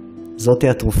 זאת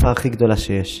היא התרופה הכי גדולה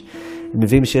שיש. הם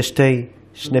מביאים שיש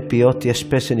שני פיות, יש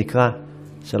פה שנקרא,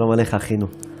 שלום עליך אחינו,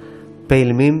 פה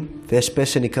אילמים, ויש פה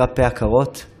שנקרא פה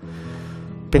עקרות.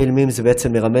 פה אילמים זה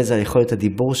בעצם מרמז על יכולת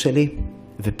הדיבור שלי,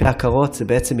 ופה עקרות זה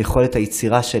בעצם יכולת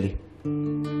היצירה שלי.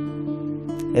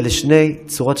 אלה שני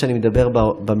צורות שאני מדבר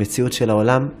במציאות של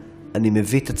העולם, אני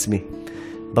מביא את עצמי.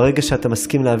 ברגע שאתה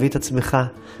מסכים להביא את עצמך,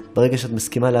 ברגע שאת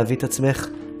מסכימה להביא את עצמך,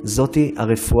 זאתי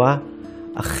הרפואה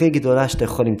הכי גדולה שאתה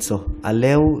יכול למצוא.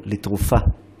 עלהו לתרופה.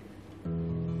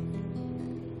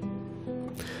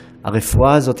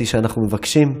 הרפואה הזאת שאנחנו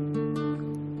מבקשים,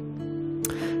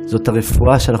 זאת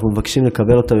הרפואה שאנחנו מבקשים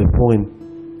לקבל אותה בפורים.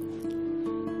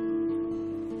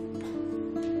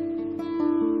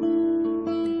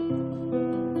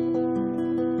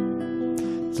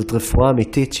 זאת רפואה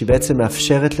אמיתית שהיא בעצם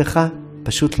מאפשרת לך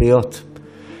פשוט להיות.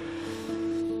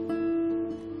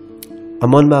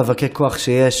 המון מאבקי כוח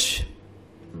שיש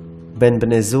בין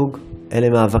בני זוג, אלה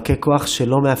מאבקי כוח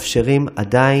שלא מאפשרים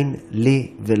עדיין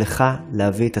לי ולך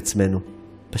להביא את עצמנו.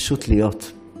 פשוט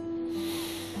להיות.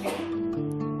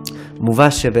 מובא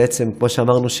שבעצם, כמו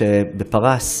שאמרנו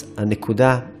שבפרס,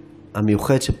 הנקודה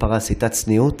המיוחד של פרס הייתה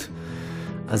צניעות,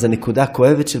 אז הנקודה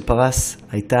הכואבת של פרס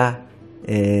הייתה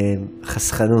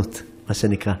חסכנות, מה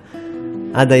שנקרא.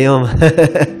 עד היום,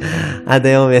 עד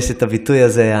היום יש את הביטוי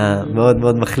הזה, המאוד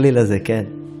מאוד מכליל הזה, כן.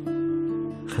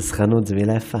 חסכנות זה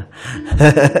מילה יפה.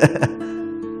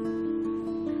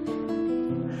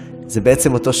 זה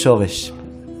בעצם אותו שורש.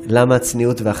 למה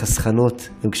הצניעות והחסכנות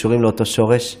הם קשורים לאותו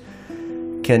שורש?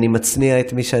 כי אני מצניע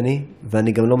את מי שאני,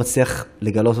 ואני גם לא מצליח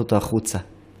לגלות אותו החוצה.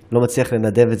 לא מצליח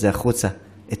לנדב את זה החוצה,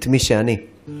 את מי שאני.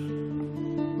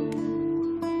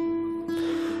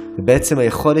 ובעצם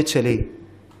היכולת שלי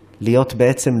להיות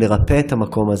בעצם לרפא את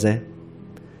המקום הזה,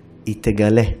 היא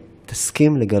תגלה,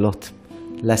 תסכים לגלות.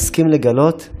 להסכים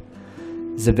לגלות,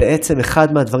 זה בעצם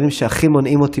אחד מהדברים שהכי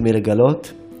מונעים אותי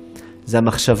מלגלות, זה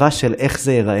המחשבה של איך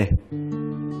זה ייראה.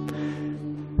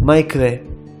 מה יקרה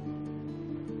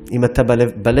אם אתה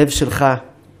בלב שלך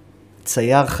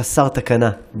צייר חסר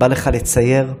תקנה, בא לך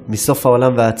לצייר מסוף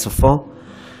העולם ועד סופו,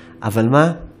 אבל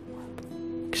מה?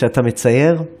 כשאתה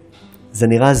מצייר, זה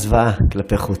נראה זוועה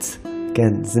כלפי חוץ.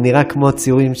 כן, זה נראה כמו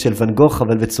ציורים של ון גוך,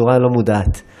 אבל בצורה לא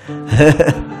מודעת.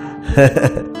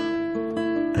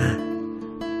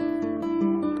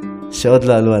 שעוד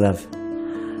לא עלו עליו.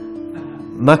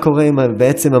 מה קורה אם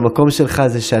בעצם המקום שלך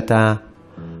זה שאתה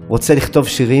רוצה לכתוב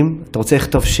שירים, אתה רוצה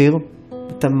לכתוב שיר,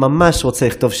 אתה ממש רוצה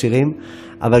לכתוב שירים,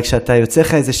 אבל כשאתה יוצא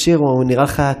לך איזה שיר, הוא נראה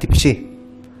לך טיפשי.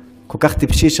 כל כך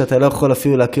טיפשי שאתה לא יכול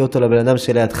אפילו להקריא אותו לבן אדם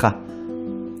שלידך.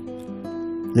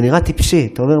 זה נראה טיפשי.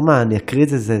 אתה אומר, מה, אני אקריא את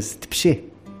זה, זה טיפשי.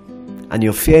 אני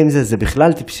אופיע עם זה, זה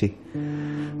בכלל טיפשי.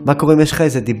 מה קורה אם יש לך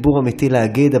איזה דיבור אמיתי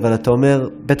להגיד, אבל אתה אומר,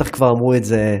 בטח כבר אמרו את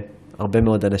זה הרבה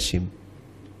מאוד אנשים.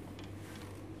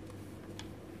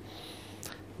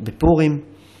 בפורים,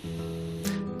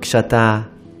 כשאתה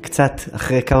קצת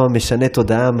אחרי כמה משנה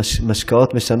תודעה,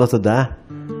 משקאות משנות תודעה,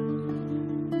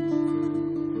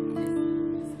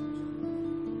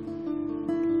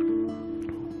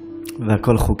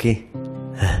 והכל חוקי.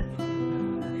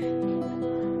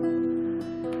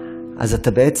 אז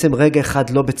אתה בעצם רגע אחד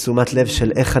לא בתשומת לב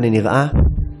של איך אני נראה,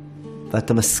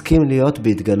 ואתה מסכים להיות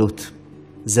בהתגלות.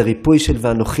 זה ריפוי של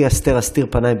ואנוכי אסתיר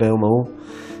פניי ביום ההוא.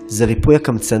 זה ריפוי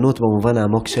הקמצנות במובן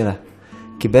העמוק שלה.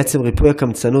 כי בעצם ריפוי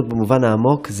הקמצנות במובן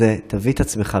העמוק זה תביא את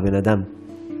עצמך, בן אדם.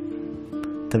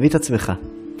 תביא את עצמך.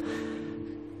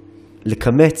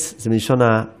 לקמץ זה מלשון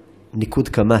הניקוד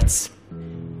קמץ.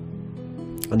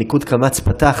 הניקוד קמץ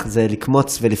פתח זה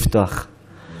לקמוץ ולפתוח.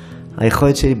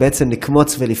 היכולת שלי בעצם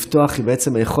לקמוץ ולפתוח היא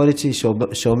בעצם היכולת שלי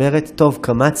שאומרת, טוב,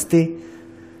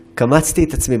 קמצתי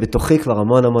את עצמי בתוכי כבר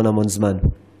המון המון המון זמן.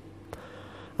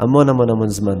 המון המון המון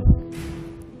זמן.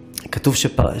 כתוב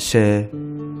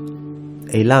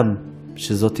שאילם,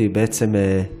 שזאת היא בעצם,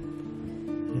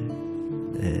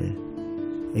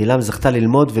 אילם זכתה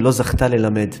ללמוד ולא זכתה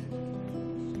ללמד.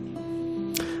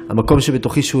 המקום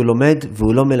שבתוכי שהוא לומד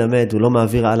והוא לא מלמד, הוא לא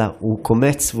מעביר הלאה, הוא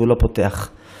קומץ והוא לא פותח.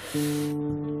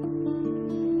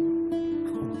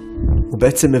 הוא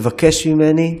בעצם מבקש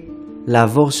ממני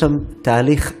לעבור שם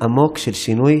תהליך עמוק של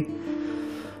שינוי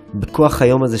בכוח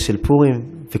היום הזה של פורים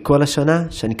וכל השנה,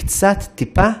 שאני קצת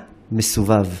טיפה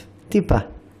מסובב.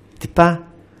 טיפה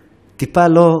טיפה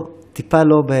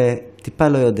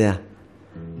לא יודע.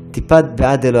 טיפה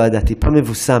בעד לא יודע, טיפה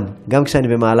מבוסם, גם כשאני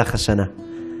במהלך השנה.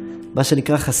 מה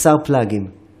שנקרא חסר פלאגים,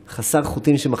 חסר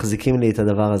חוטים שמחזיקים לי את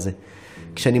הדבר הזה.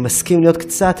 כשאני מסכים להיות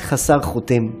קצת חסר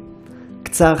חוטים,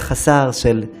 קצת חסר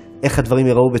של איך הדברים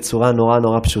יראו בצורה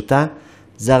נורא פשוטה,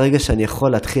 זה הרגע שאני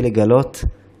יכול להתחיל לגלות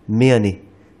מי אני.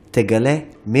 תגלה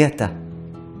מי אתה.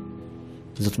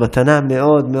 זאת מתנה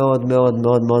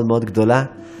מאוד גדולה,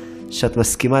 שאת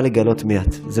מסכימה לגלות מי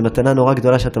את. זו מתנה נורא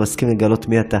גדולה שאתה מסכים לגלות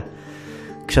מי אתה.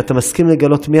 כשאתה מסכים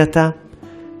לגלות מי אתה,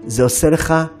 זה עושה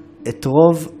לך את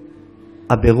רוב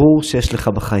הבירור שיש לך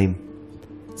בחיים.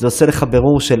 זה עושה לך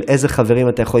בירור של איזה חברים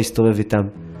אתה יכול להסתובב איתם.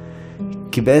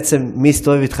 כי בעצם מי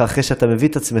יסתובב איתך אחרי שאתה מביא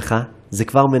את עצמך, זה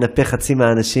כבר מנפה חצי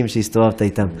מהאנשים שהסתובבת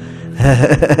איתם.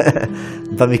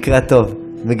 במקרה הטוב.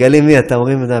 מגלים מי אתה,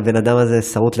 אומרים, הבן אדם הזה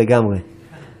שרוט לגמרי.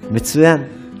 מצוין.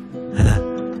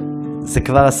 זה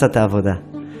כבר עשה את העבודה.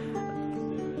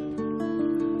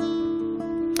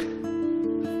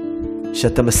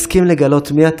 כשאתה מסכים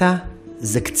לגלות מי אתה,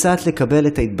 זה קצת לקבל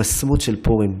את ההתבשמות של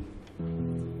פורים.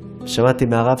 שמעתי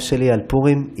מהרב שלי על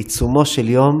פורים, עיצומו של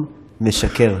יום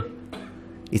משקר.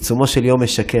 עיצומו של יום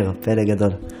משקר, פלא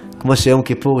גדול. כמו שיום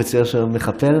כיפור עיצומו של יום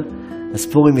מחפר, אז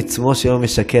פורים עיצומו של יום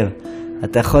משקר.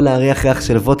 אתה יכול להריח ריח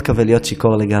של וודקה ולהיות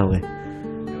שיקור לגמרי.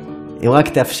 אם רק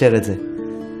תאפשר את זה.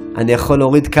 אני יכול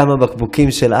להוריד כמה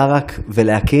בקבוקים של ערק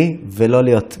ולהקיא,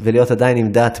 ולהיות עדיין עם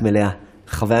דעת מלאה.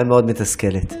 חוויה מאוד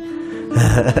מתסכלת.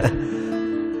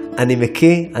 אני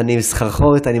מקיא, אני עם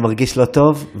סחרחורת, אני מרגיש לא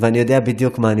טוב, ואני יודע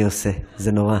בדיוק מה אני עושה.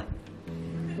 זה נורא.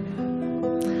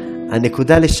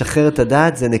 הנקודה לשחרר את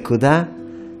הדעת זה נקודה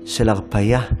של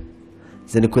הרפאיה.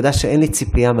 זה נקודה שאין לי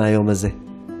ציפייה מהיום הזה.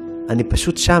 אני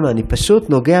פשוט שמה, אני פשוט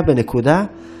נוגע בנקודה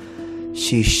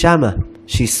שהיא שמה,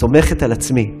 שהיא סומכת על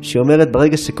עצמי, שהיא אומרת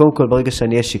ברגע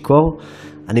שאני אהיה שיקור,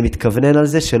 אני מתכוונן על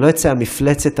זה שלא יצא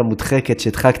המפלצת המודחקת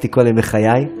שהדחקתי כל ימי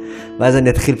חיי, ואז אני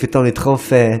אתחיל פתאום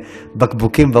לדחוף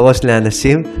בקבוקים בראש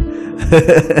לאנשים,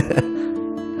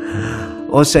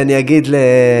 או שאני אגיד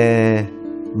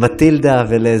למטילדה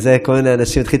ולזה כל מיני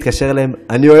אנשים התחיל להתקשר אליהם,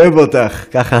 אני אוהב אותך,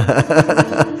 ככה.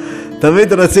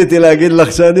 תמיד רציתי להגיד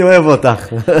לך שאני אוהב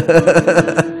אותך.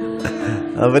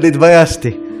 אבל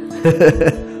התביישתי.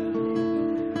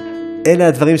 אלה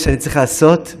הדברים שאני צריך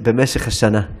לעשות במשך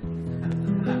השנה.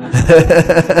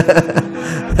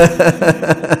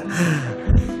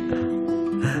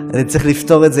 אני צריך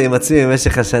לפתור את זה עם עצמי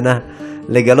במשך השנה.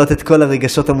 לגלות את כל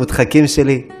הרגשות המודחקים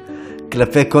שלי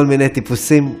כלפי כל מיני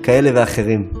טיפוסים כאלה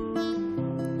ואחרים.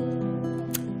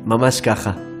 ממש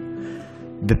ככה.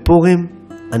 בפורים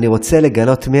אני רוצה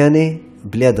לגלות מי אני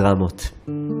בלי הדרמות.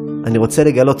 אני רוצה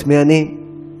לגלות מי אני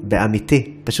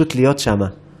באמיתי, פשוט להיות שמה.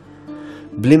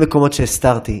 בלי מקומות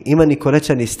שהסתרתי. אם אני קולט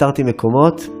שאני הסתרתי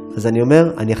מקומות, אז אני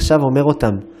אומר, אני עכשיו אומר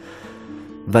אותם.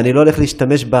 ואני לא הולך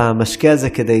להשתמש במשקה הזה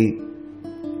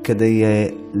כדי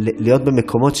להיות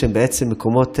במקומות שהם בעצם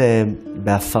מקומות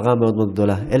בהפרה מאוד מאוד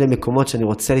גדולה. אלה מקומות שאני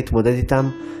רוצה להתמודד איתם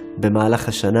במהלך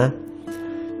השנה.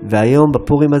 והיום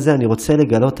בפורים הזה אני רוצה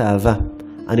לגלות אהבה.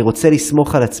 אני רוצה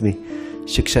לסמוך על עצמי,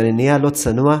 שכשאני נהיה לא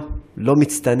צנוע, לא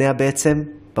מצטנע בעצם,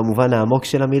 במובן העמוק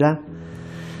של המילה,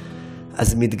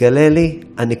 אז מתגלה לי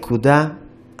הנקודה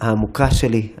העמוקה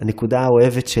שלי, הנקודה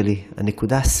האוהבת שלי,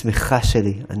 הנקודה השמחה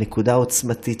שלי, הנקודה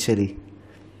העוצמתית שלי.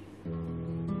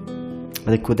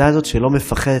 הנקודה הזאת שלא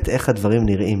מפחדת איך הדברים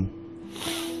נראים.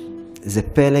 זה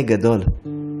פלא גדול.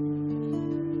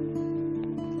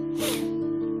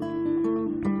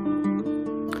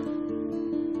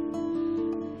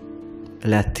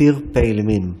 להתיר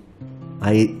פעילמים.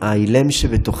 האילם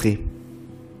שבתוכי.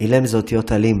 אילם זה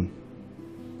אותיות אלים.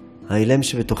 האילם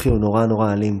שבתוכי הוא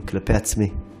נורא אלים כלפי עצמי.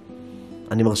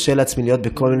 אני מרשה לעצמי להיות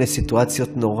בכל מיני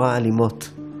סיטואציות נורא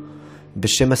אלימות.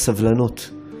 בשם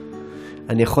הסבלנות.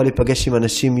 אני יכול להיפגש עם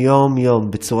אנשים יום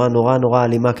בצורה נורא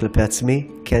אלימה כלפי עצמי,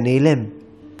 כי אני אילם.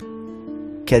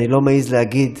 כי אני לא מעז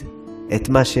להגיד את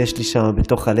מה שיש לי שם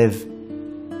בתוך הלב.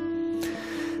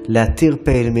 להתיר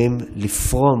פעילמים,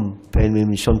 לפרום פעילמים,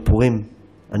 לישון פורים.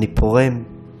 אני פורם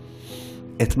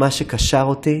את מה שקשר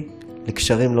אותי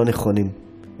לקשרים לא נכונים.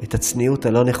 את הצניעות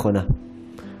הלא נכונה.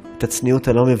 את הצניעות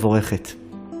הלא מבורכת.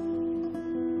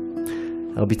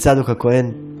 רבי צדוק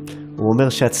הכהן, הוא אומר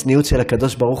שהצניעות של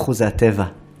הקדוש ברוך הוא זה הטבע.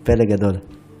 פלא גדול.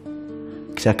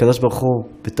 כשהקדוש ברוך הוא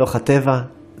בתוך הטבע,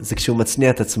 זה כשהוא מצניע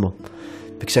את עצמו.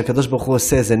 וכשהקדוש ברוך הוא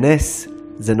עושה איזה נס,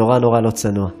 זה נורא לא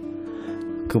צנוע.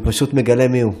 כי הוא פשוט מגלה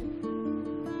מי הוא.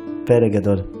 פלא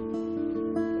גדול.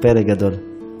 פלא גדול.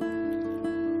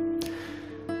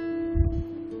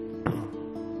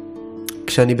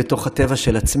 כשאני בתוך הטבע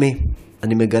של עצמי,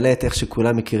 אני מגלה את איך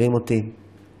שכולם מכירים אותי,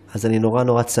 אז אני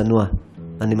נורא צנוע.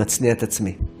 אני מצניע את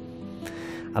עצמי.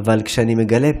 אבל כשאני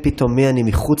מגלה פתאום מי אני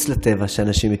מחוץ לטבע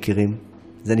שאנשים מכירים,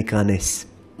 זה נקרא נס.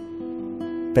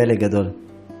 פלא גדול.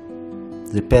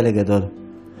 זה פלא גדול.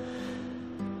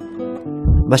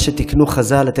 מה שתקנו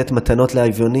חז"ל לתת מתנות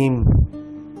לאביונים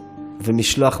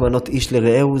ומשלוח מנות איש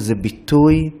לרעהו, זה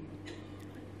ביטוי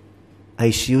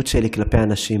האישיות שלי כלפי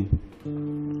אנשים.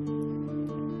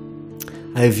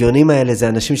 האביונים האלה זה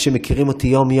אנשים שמכירים אותי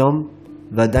יום יום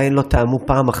ועדיין לא טעמו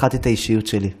פעם אחת את האישיות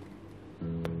שלי.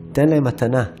 תן להם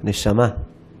מתנה, נשמה.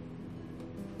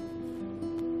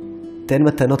 תן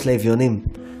מתנות לאביונים,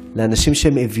 לאנשים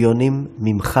שהם אביונים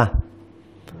ממך,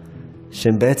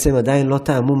 שהם בעצם עדיין לא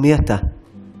טעמו מי אתה.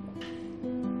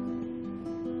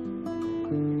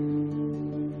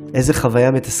 איזה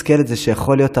חוויה מתסכלת זה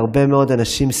שיכול להיות הרבה מאוד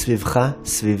אנשים סביבך,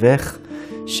 סביבך,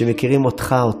 שמכירים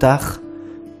אותך, אותך,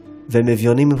 והם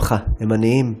אביונים ממך, הם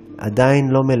עניים, עדיין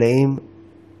לא מלאים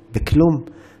בכלום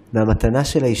מהמתנה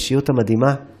של האישיות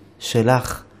המדהימה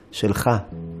שלך, שלך.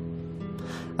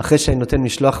 אחרי שאני נותן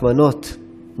משלוח מנות,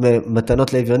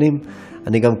 מתנות לאביונים,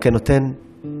 אני גם כן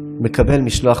מקבל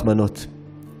משלוח מנות.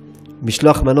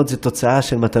 משלוח מנות זה תוצאה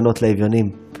של מתנות לאביונים.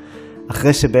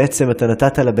 אחרי שבעצם אתה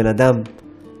נתת לבן אדם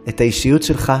את האישיות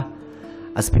שלך,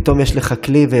 אז פתאום יש לך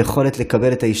כלי ויכולת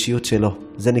לקבל את האישיות שלו.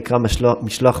 זה נקרא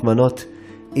משלוח מנות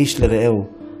איש לרעהו.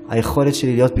 היכולת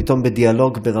שלי להיות פתאום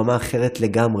בדיאלוג ברמה אחרת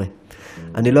לגמרי.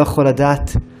 אני לא יכול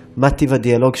לדעת מה טיב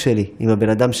הדיאלוג שלי עם הבן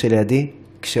אדם שלידי,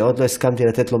 כשעוד לא הסכמתי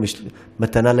לתת לו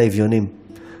מתנה לאביונים.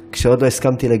 כשעוד לא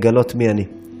הסכמתי לגלות מי אני.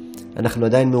 אנחנו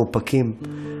עדיין מאופקים.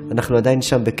 אנחנו עדיין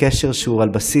שם בקשר שהוא על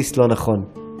בסיס לא נכון.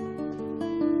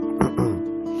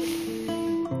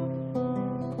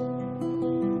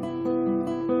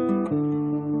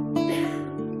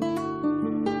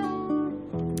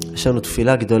 יש לנו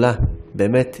תפילה גדולה,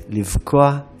 באמת,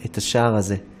 לבקוע את השער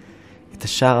הזה, את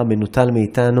השער המנוטל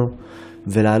מאיתנו,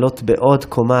 ולעלות בעוד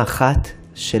קומה אחת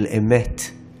של אמת.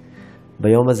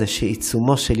 ביום הזה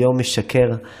שעיצומו של יום משקר,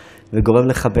 וגורם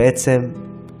לך בעצם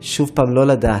שוב פעם לא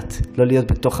לדעת, לא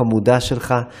להיות בתוך המודע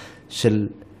שלך, של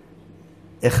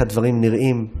איך הדברים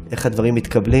נראים, איך הדברים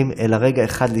מתקבלים, אלא רגע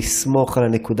אחד לסמוך על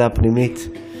הנקודה הפנימית,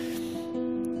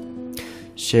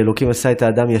 שאלוקים עשה את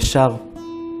האדם ישר,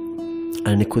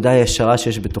 על הנקודה הישרה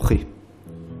שיש בתוכי.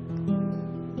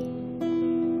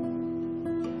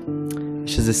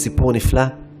 יש איזה סיפור נפלא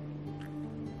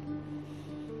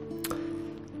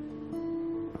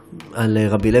על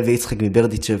רבי לוי יצחק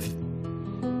מברדיצ'ב.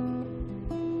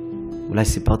 אולי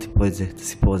סיפרתי פה את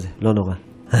הסיפור הזה, לא נורא.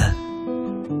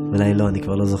 אולי לא, אני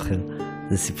כבר לא זוכר.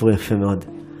 זה סיפור יפה מאוד.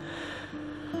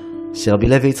 שרבי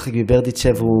לוי יצחק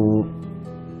מברדיצ'ב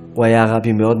הוא היה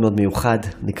רבי מאוד מאוד מיוחד,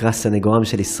 נקרא סנגורם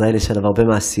של ישראל, יש עליו הרבה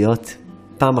מעשיות.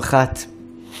 פעם אחת,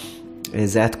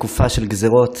 זה היה תקופה של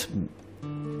גזרות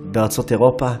בארצות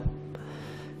אירופה,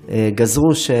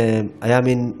 גזרו שהיה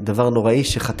מין דבר נוראי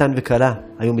שחתן וכלה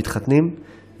היו מתחתנים,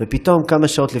 ופתאום כמה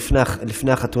שעות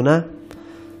לפני החתונה,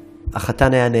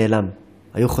 החתן היה נעלם.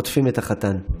 היו חוטפים את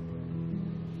החתן.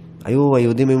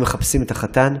 היהודים היו מחפשים את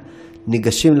החתן,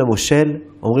 ניגשים למושל,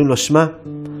 אומרים לו, שמע,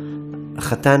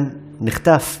 החתן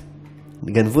נחטף,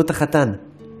 גנבו את החתן.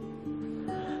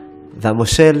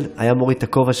 והמושל היה מוריד את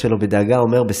הכובע שלו בדאגה,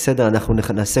 אומר, בסדר, אנחנו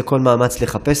נעשה כל מאמץ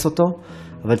לחפש אותו,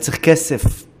 אבל צריך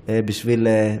כסף בשביל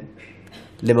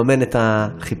לממן את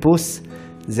החיפוש.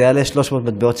 זה יעלה 300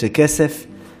 מטבעות של כסף.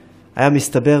 היה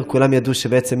מסתבר, כולם ידעו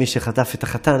שבעצם מי שחטף את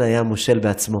החתן היה המושל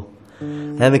בעצמו.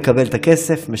 היה מקבל את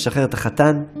הכסף, משחרר את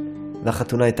החתן,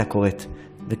 והחתונה הייתה קורית.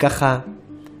 וככה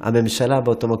הממשלה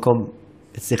באותו מקום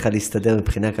הצליחה להסתדר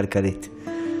מבחינה כלכלית.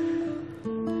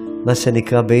 מה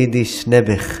שנקרא ביידיש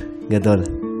נבח גדול.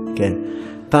 כן.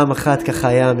 פעם אחת ככה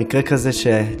היה מקרה כזה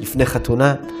שלפני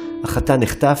חתונה, החתן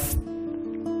נחטף,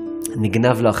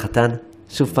 נגנב לו החתן,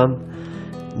 שוב פעם,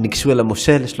 ניגשו אל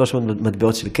המושל, 300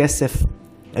 מטבעות של כסף,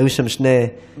 היו שם שני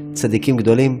צדיקים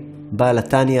גדולים, בעל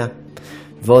התניא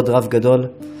ועוד רב גדול,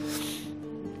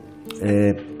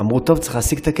 אמרו, טוב, צריך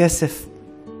להשיג את הכסף,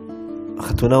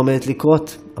 החתונה עומדת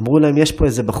לקרות, אמרו להם, יש פה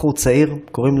איזה בחור צעיר,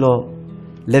 קוראים לו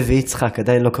לוי יצחק,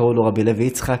 עדיין לא קראו לו רבי לוי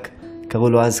יצחק, קראו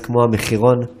לו אז כמו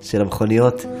המחירון של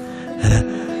המכוניות,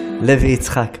 לוי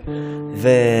יצחק,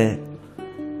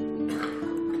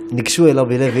 ניגשו אליו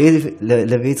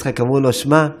לוי יצחק, אמרו לו,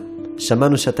 שמע,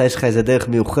 שמענו שאתה יש לך איזה דרך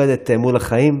מיוחדת מול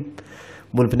החיים,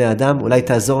 מול בני אדם, אולי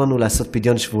תעזור לנו לעשות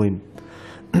פדיון שבויים.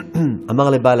 אמר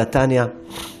לבעל התניא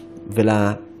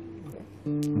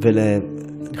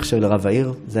אני חושב לרב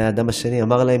העיר, זה היה האדם השני,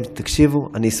 אמר להם, תקשיבו,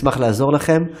 אני אשמח לעזור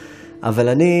לכם, אבל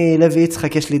אני, לוי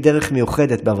יצחק, יש לי דרך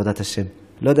מיוחדת בעבודת השם.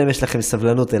 לא יודע אם יש לכם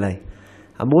סבלנות אליי.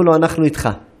 אמרו לו, אנחנו איתך.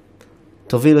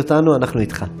 תוביל אותנו, אנחנו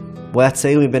איתך. הוא היה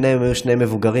צעיר מביניהם, היו שני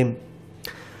מבוגרים.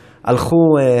 הלכו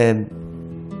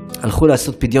הלכו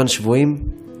לעשות פדיון שבויים,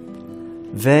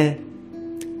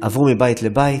 ועברו מבית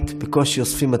לבית, בקושי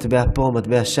אוספים מטבע פה,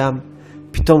 מטבע שם,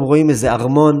 פתאום רואים איזה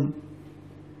ארמון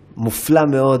מופלא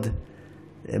מאוד,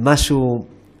 משהו,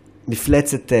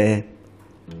 מפלצת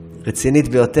רצינית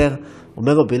ביותר.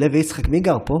 אומר רבי לוי יצחק, מי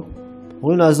גר פה?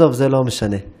 אומרים לו, עזוב, זה לא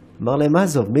משנה. אמר להם, מה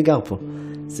עזוב, מי גר פה?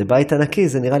 זה בית ענקי,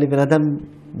 זה נראה לי בן אדם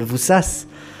מבוסס.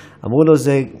 אמרו לו,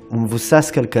 הוא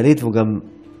מבוסס כלכלית, והוא גם,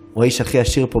 הוא האיש הכי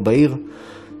עשיר פה בעיר,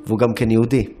 והוא גם כן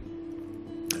יהודי.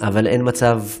 אבל אין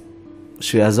מצב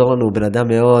שהוא יעזור לנו, הוא בן אדם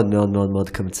מאוד מאוד מאוד מאוד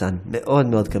קמצן, מאוד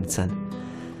מאוד קמצן.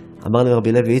 אמר לו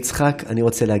רבי לוי יצחק, אני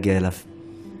רוצה להגיע אליו.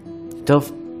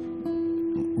 טוב,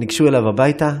 ניגשו אליו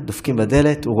הביתה, דופקים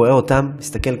בדלת, הוא רואה אותם,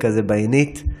 מסתכל כזה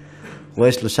בעינית,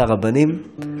 רואה 3 רבנים,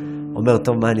 אומר,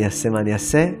 טוב, מה אני אעשה, מה אני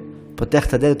אעשה? פותח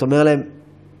את הדלת, אומר להם,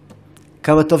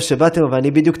 כמה טוב שבאתם, אבל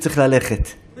אני בדיוק צריך ללכת.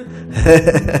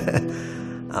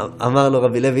 אמר לו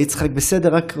רבי לוי יצחק, בסדר,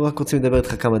 רק רוצים לדבר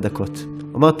איתך כמה דקות.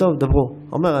 אמר, טוב, דברו.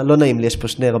 אומר, לא נעים לי, יש פה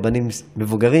 2 רבנים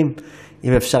מבוגרים,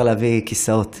 אם אפשר להביא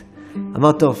כיסאות.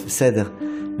 אמר, טוב, בסדר.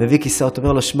 מביא כיסאות,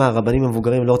 אומר לו, שמע, הרבנים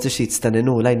המבוגרים לא רוצה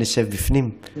שיצטננו, אולי נשב בפנים.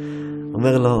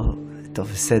 אומר לו, טוב,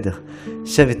 בסדר.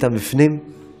 שב איתם בפנים.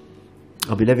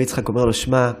 רבי לוי יצחק אומר לו,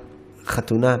 שמע,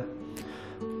 חתונה,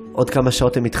 עוד כמה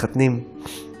שעות הם מתחתנים,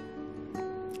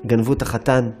 גנבו את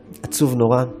החתן, עצוב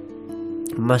נורא,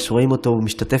 ממש רואים אותו, הוא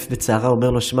משתתף בצערה, אומר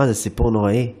לו, שמע, זה סיפור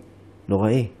נוראי,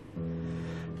 נוראי.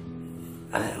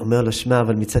 אומר לו, שמע,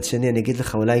 אבל מצד שני, אני אגיד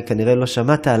לך, אולי כנראה לא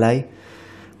שמעת עליי,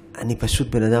 אני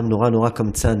פשוט בן אדם נורא נורא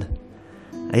קמצן.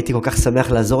 הייתי כל כך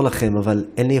שמח לעזור לכם, אבל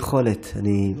אין לי יכולת,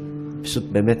 אני פשוט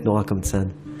באמת נורא קמצן.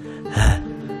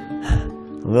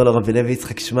 אומר לו רבי לוי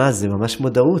יצחק, שמע, זה ממש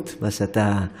מודעות, מה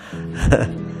שאתה...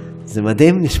 זה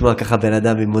מדהים לשמוע ככה בן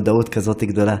אדם עם מודעות כזאת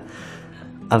גדולה.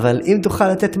 אבל אם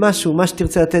תוכל לתת משהו, מה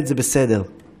שתרצה לתת זה בסדר.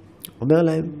 אומר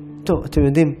להם, טוב, אתם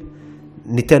יודעים,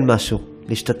 ניתן משהו,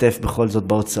 להשתתף בכל זאת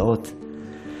בהוצאות.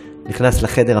 נכנס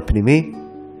לחדר הפנימי,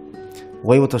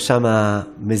 רואים אותו שם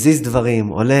מזיז דברים,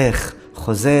 הולך,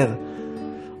 חוזר,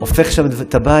 הופך שם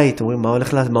את הבית, אומרים, מה הוא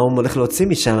הולך להוציא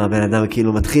משם? הבן אדם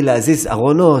כאילו מתחיל להזיז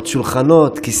ארונות,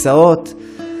 שולחנות, כיסאות,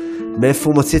 מאיפה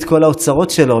הוא מוציא את כל האוצרות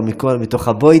שלו, מתוך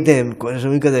הבוידם, כל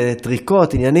שומעים כזה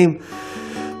טריקות, עניינים.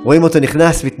 רואים אותו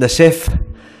נכנס, מתנשף,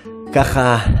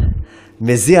 ככה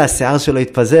מזיע, השיער שלו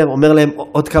התפזר, אומר להם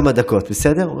עוד כמה דקות,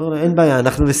 בסדר? אומר להם, אין בעיה,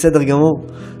 אנחנו בסדר גמור.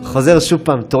 חוזר שוב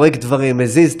פעם, תורק דברים,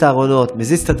 מזיז את הארונות,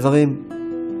 מזיז את הדברים.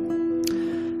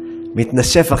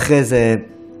 מתנשף אחרי זה,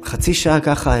 חצי שעה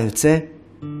ככה יוצא,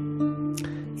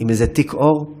 עם איזה תיק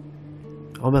אור.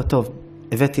 אומר, טוב,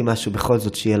 הבאתי משהו בכל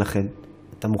זאת שיהיה לכם.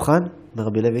 אתה מוכן? אומר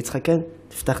רבי לוי יצחק, כן,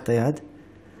 תפתח את היד.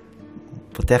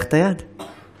 פותח את היד.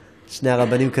 2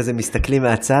 הרבנים כזה מסתכלים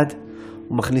מהצד,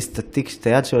 הוא מכניס את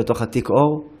היד שלו לתוך התיק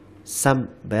אור, שם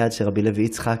ביד של רבי לוי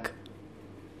יצחק.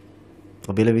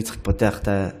 רבי לוי יצחק פותח את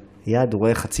היד, הוא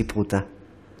רואה חצי פרוטה.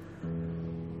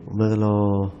 אומר לו,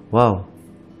 וואו.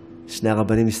 2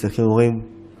 הרבנים מסתכלים ואומרים,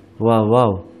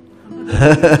 וואו.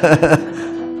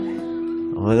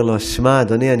 אומר לו, שמע,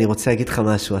 אדוני, אני רוצה להגיד לך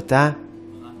משהו.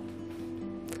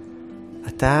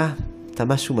 אתה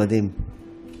משהו מדהים.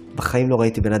 בחיים לא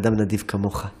ראיתי בן אדם נדיב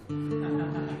כמוך.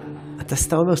 אתה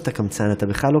סתם אומר שאתה קמצן, אתה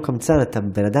בכלל לא קמצן, אתה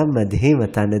בן אדם מדהים,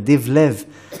 אתה נדיב לב.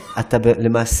 אתה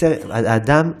למעשה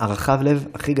האדם הרחב לב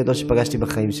הכי גדול שפגשתי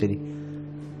בחיים שלי.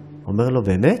 אומר לו,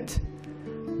 באמת?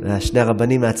 והשני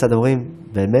הרבנים מהצד אומרים,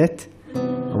 באמת?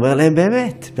 אומר להם,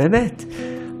 באמת.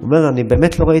 אומר, אני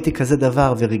באמת לא ראיתי כזה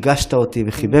דבר, וריגשת אותי,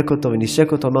 וחיבק אותו,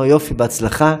 ונשק אותו. אומר, יופי,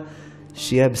 בהצלחה,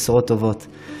 שיהיה בשורות טובות.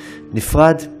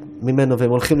 נפרד ממנו, והם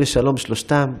הולכים לשלום 3.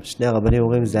 2 הרבנים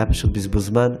אומרים, זה היה פשוט בזבוז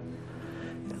זמן.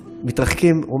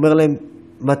 מתרחקים, הוא אומר להם,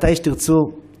 מתי שתרצו,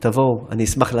 תבואו, אני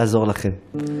אשמח לעזור לכם.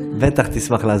 בטח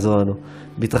תשמח לעזור לנו.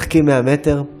 מתרחקים 100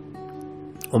 מטר,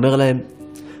 אומר להם,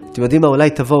 אתם יודעים מה, אולי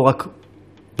תבואו רק,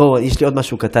 בואו, יש לי עוד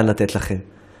משהו קטן לתת לכם.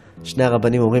 2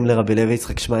 הרבנים אומרים לרבי לוי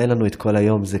יצחק, שמע, אין לנו את כל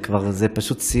היום, זה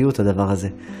פשוט סיוט הדבר הזה.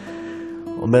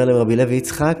 אומר להם רבי לוי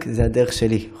יצחק, זה הדרך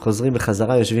שלי. חוזרים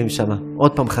בחזרה, יושבים שם.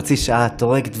 עוד פעם חצי שעה,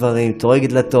 תורק דברים, תורק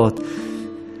דלתות.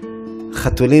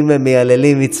 חתולים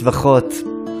מייללים מצווחות.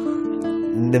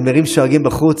 נמרים שואגים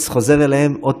בחוץ, חוזר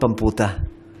אליהם, עוד פעם פרוטה.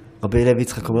 רבי לוי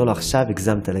יצחק אומר לו, עכשיו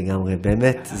הגזמת לגמרי.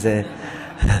 באמת, זה...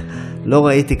 לא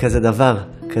ראיתי כזה דבר.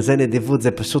 כזה נדיבות,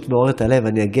 זה פשוט מעורר את הלב.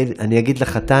 אני אגיד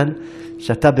לחתן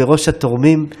שאתה בראש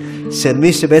התורמים של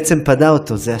מי שבעצם פדה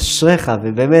אותו. זה אשריך,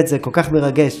 ובאמת זה כל כך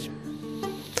מרגש.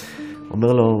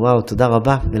 אומר לו, וואו, תודה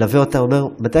רבה. מלווה אותה, אומר,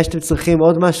 מתי שאתם צריכים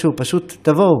עוד משהו, פשוט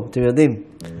תבואו, אתם יודעים.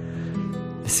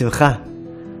 בשמחה.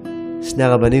 2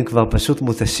 הרבנים כבר פשוט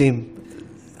מותשים.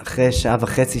 אחרי 1.5 שעה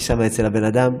שם אצל הבן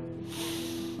אדם.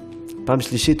 פעם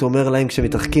שלישית הוא אומר להם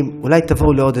כשמתרחקים, אולי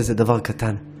תבואו לעוד איזה דבר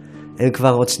קטן. הם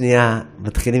כבר עוד שנייה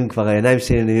מתחילים, כבר העיניים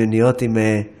שלי נהיות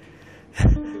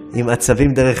עם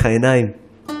עצבים דרך העיניים.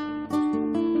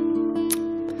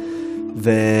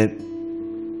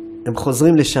 והם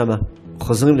חוזרים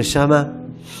לשם,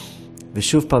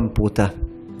 ושוב פעם פרוטה,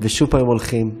 ושוב פעם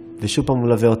הולכים, ושוב פעם הוא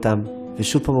מלווה אותם,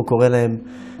 ושוב פעם הוא קורא להם.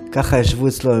 ככה ישבו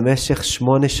אצלו במשך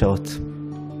 8 שעות.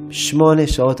 8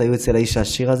 שעות היו אצל האיש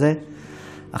העשיר הזה.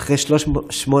 אחרי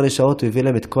 8 שעות הוא הביא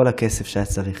להם את כל הכסף שהיה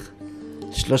צריך.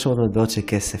 300 מטבעות של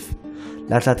כסף.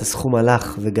 לאט לאט הסכום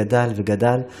הלך וגדל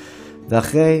וגדל,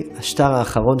 ואחרי השטר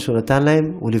האחרון שהוא נתן להם,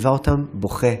 הוא ליווה אותם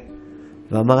בוכה,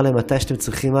 ואמר להם, מתי שאתם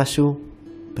צריכים משהו,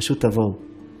 פשוט תבואו.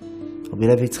 רבי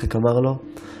לוי יצחק אמר לו,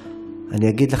 אני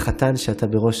אגיד לחתן שאתה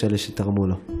בראש אלה שתרמו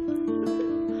לו.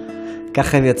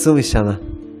 ככה הם יצאו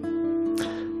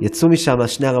משם.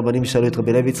 שני הרבנים שאלו את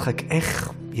רבי לוי יצחק,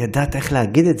 איך ידעת איך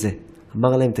להגיד את זה?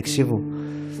 אמר להם, תקשיבו,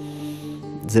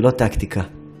 זה לא טקטיקה.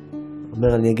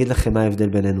 אומר, אני אגיד לכם מה ההבדל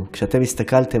בינינו. כשאתם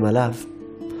הסתכלתם עליו,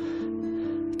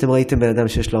 אתם ראיתם בן אדם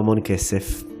שיש לו המון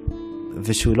כסף,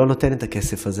 ושהוא לא נותן את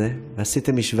הכסף הזה,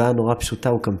 ועשיתם משוואה נורא פשוטה,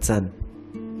 הוא קמצן.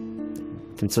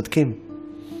 אתם צודקים.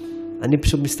 אני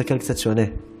פשוט מסתכל קצת שונה.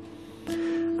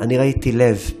 אני ראיתי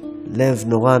לב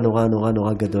נורא נורא נורא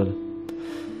נורא גדול.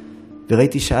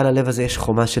 וראיתי שעל הלב הזה יש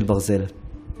חומה של ברזל.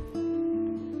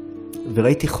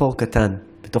 וראיתי חור קטן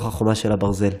בתוך החומה של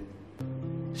הברזל,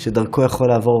 שדרכו יכול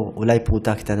לעבור אולי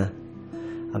פרוטה קטנה.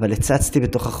 אבל הצצתי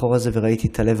בתוך החור הזה וראיתי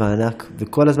את הלב הענק,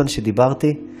 וכל הזמן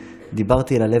שדיברתי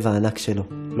אל הלב הענק שלו.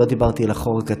 לא דיברתי אל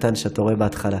החור הקטן שאתה רואה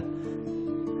בהתחלה.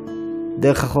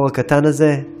 דרך החור הקטן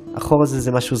הזה, החור הזה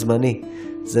זה משהו זמני.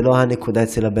 זה לא הנקודה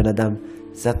אצל הבן אדם.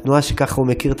 זה התנועה שככה הוא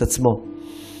מכיר את עצמו.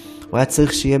 הוא היה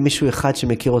צריך שיהיה מישהו אחד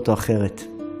שמכיר אותו אחרת.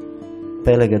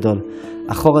 פלא גדול.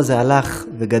 החור הזה הלך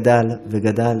וגדל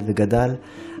וגדל וגדל,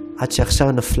 עד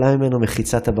שעכשיו נפלה ממנו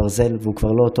מחיצת הברזל, והוא כבר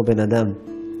לא אותו בן אדם.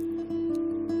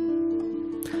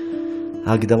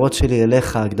 ההגדרות שלי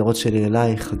אליך, ההגדרות שלי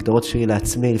אלייך, ההגדרות שלי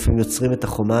לעצמי, לפעמים יוצרים את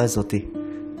החומה הזאת.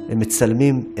 הם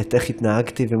מצלמים את איך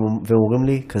התנהגתי, ואומרים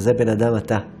לי, כזה בן אדם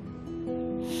אתה.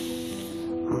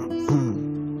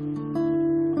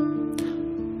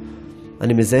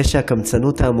 אני מזהה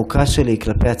שהקמצנות העמוקה שלי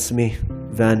כלפי עצמי,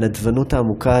 והנדבנות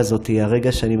העמוקה הזאת היא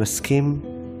הרגע שאני מסכים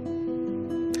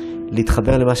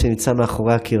להתחבר למה שנמצא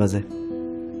מאחורי הקיר הזה.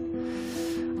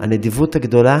 הנדיבות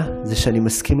הגדולה זה שאני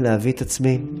מסכים להביא את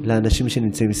עצמי לאנשים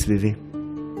שנמצאים מסביבי.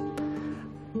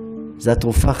 זו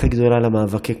התרופה הכי גדולה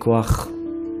למאבקי כוח,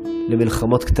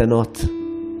 למלחמות קטנות,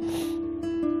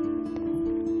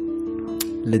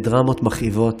 לדרמות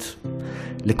מכאיבות,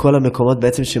 לכל המקומות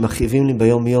בעצם שמכאיבים לי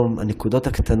ביום יום, הנקודות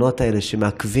הקטנות האלה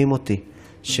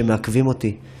שמעכבים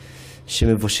אותי,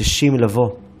 שמבוששים לבוא.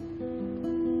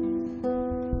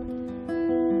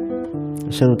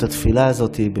 יש לנו את התפילה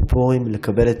הזאת בפורים,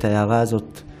 לקבל את ההערה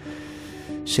הזאת,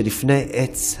 שלפני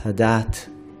עץ הדעת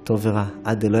טוב ורע,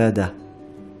 עד דלא ידע,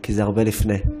 כי זה הרבה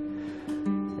לפני.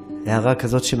 הערה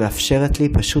כזאת שמאפשרת לי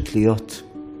פשוט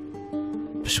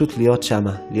להיות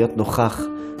שמה, להיות נוכח,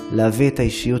 להביא את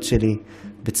האישיות שלי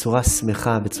בצורה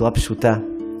שמחה, בצורה פשוטה,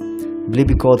 בלי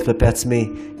ביקורת כלפי עצמי,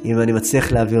 אם אני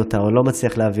מצליח להביא אותה או לא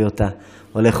מצליח להביא אותה,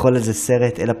 או לאכול איזה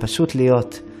סרט, אלא פשוט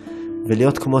להיות,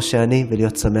 ולהיות כמו שאני,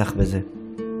 ולהיות שמח בזה.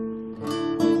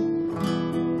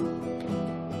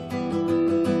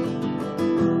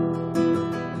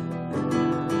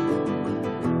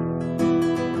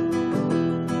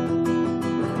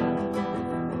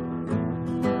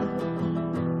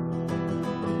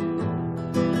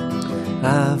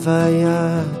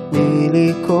 הוויה, תני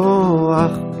לי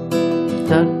כוח,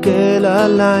 תקל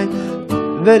עליי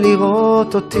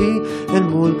ולראות אותי אל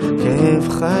מול כאב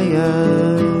חיי.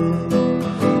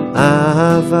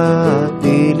 אהבה,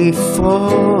 תני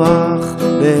לפרוח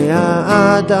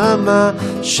באדמה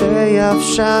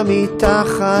שיבשה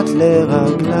מתחת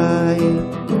לרגליי.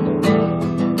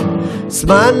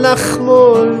 זמן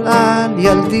לחמול על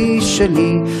ילדי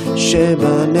שלי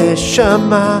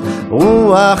שבנשמה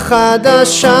רוח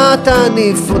חדשה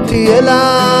תניף אותי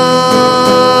אליי.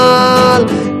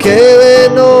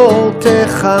 קרן אור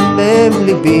תחמם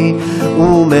ליבי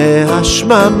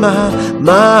ומהשממה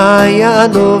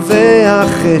מעיין נובע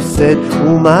חסד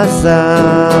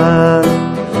ומזל.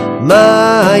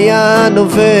 מעיין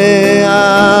נובע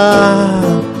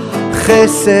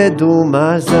חסד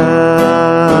ומזל.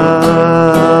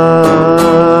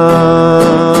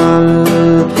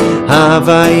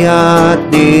 הוויה,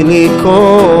 תני לי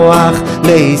כוח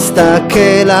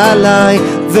להסתכל עליי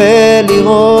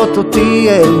ולראות אותי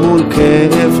אל מול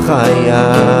כאב חיי.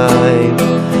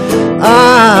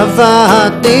 אהבה,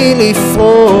 תני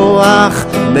לפרוח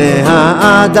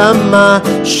מהאדמה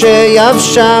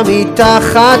שיבשה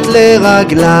מתחת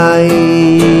לרגליי.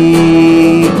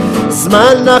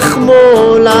 זמן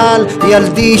נחמול על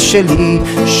ילדי שלי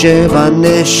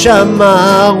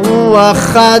שבנשמה רוח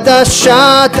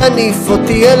חדשה תניף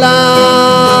אותי אליו.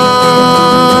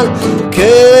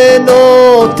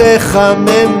 קרנו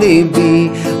תחמם ליבי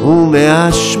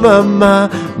ומהשממה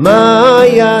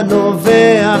מעיין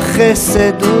נובע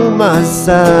חסד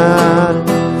ומזל.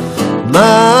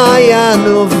 מעיין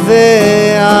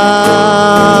נובע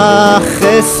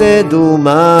חסד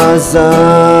ומזל.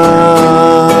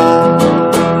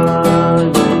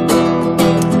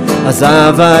 אז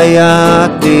הוויה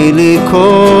תני לי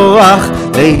כוח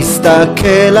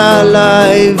להסתכל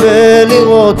עליי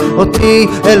ולראות אותי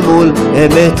אל מול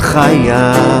אמת חיי.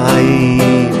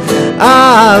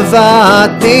 אהבה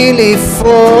תני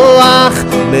לפרוח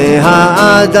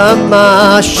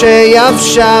מהאדמה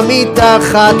שיבשה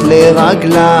מתחת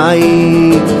לרגליי.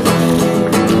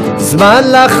 זמן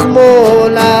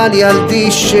לחמול על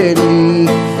ילדי שלי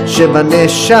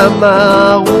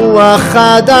שבנשמה רוח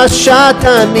חדשה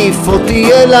תניף אותי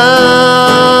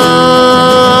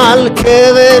אל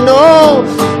קרן אור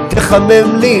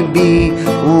תחמם ליבי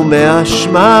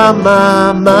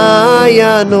ומהשממה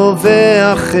מעיין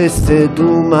נובע חסד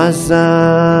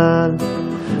ומזל.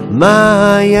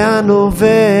 מעיין נובע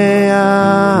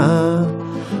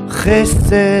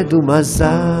חסד ומזל.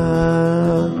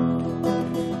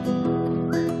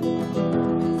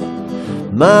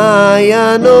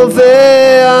 מעיין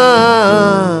נובע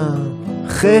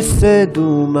חסד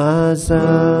ומזל.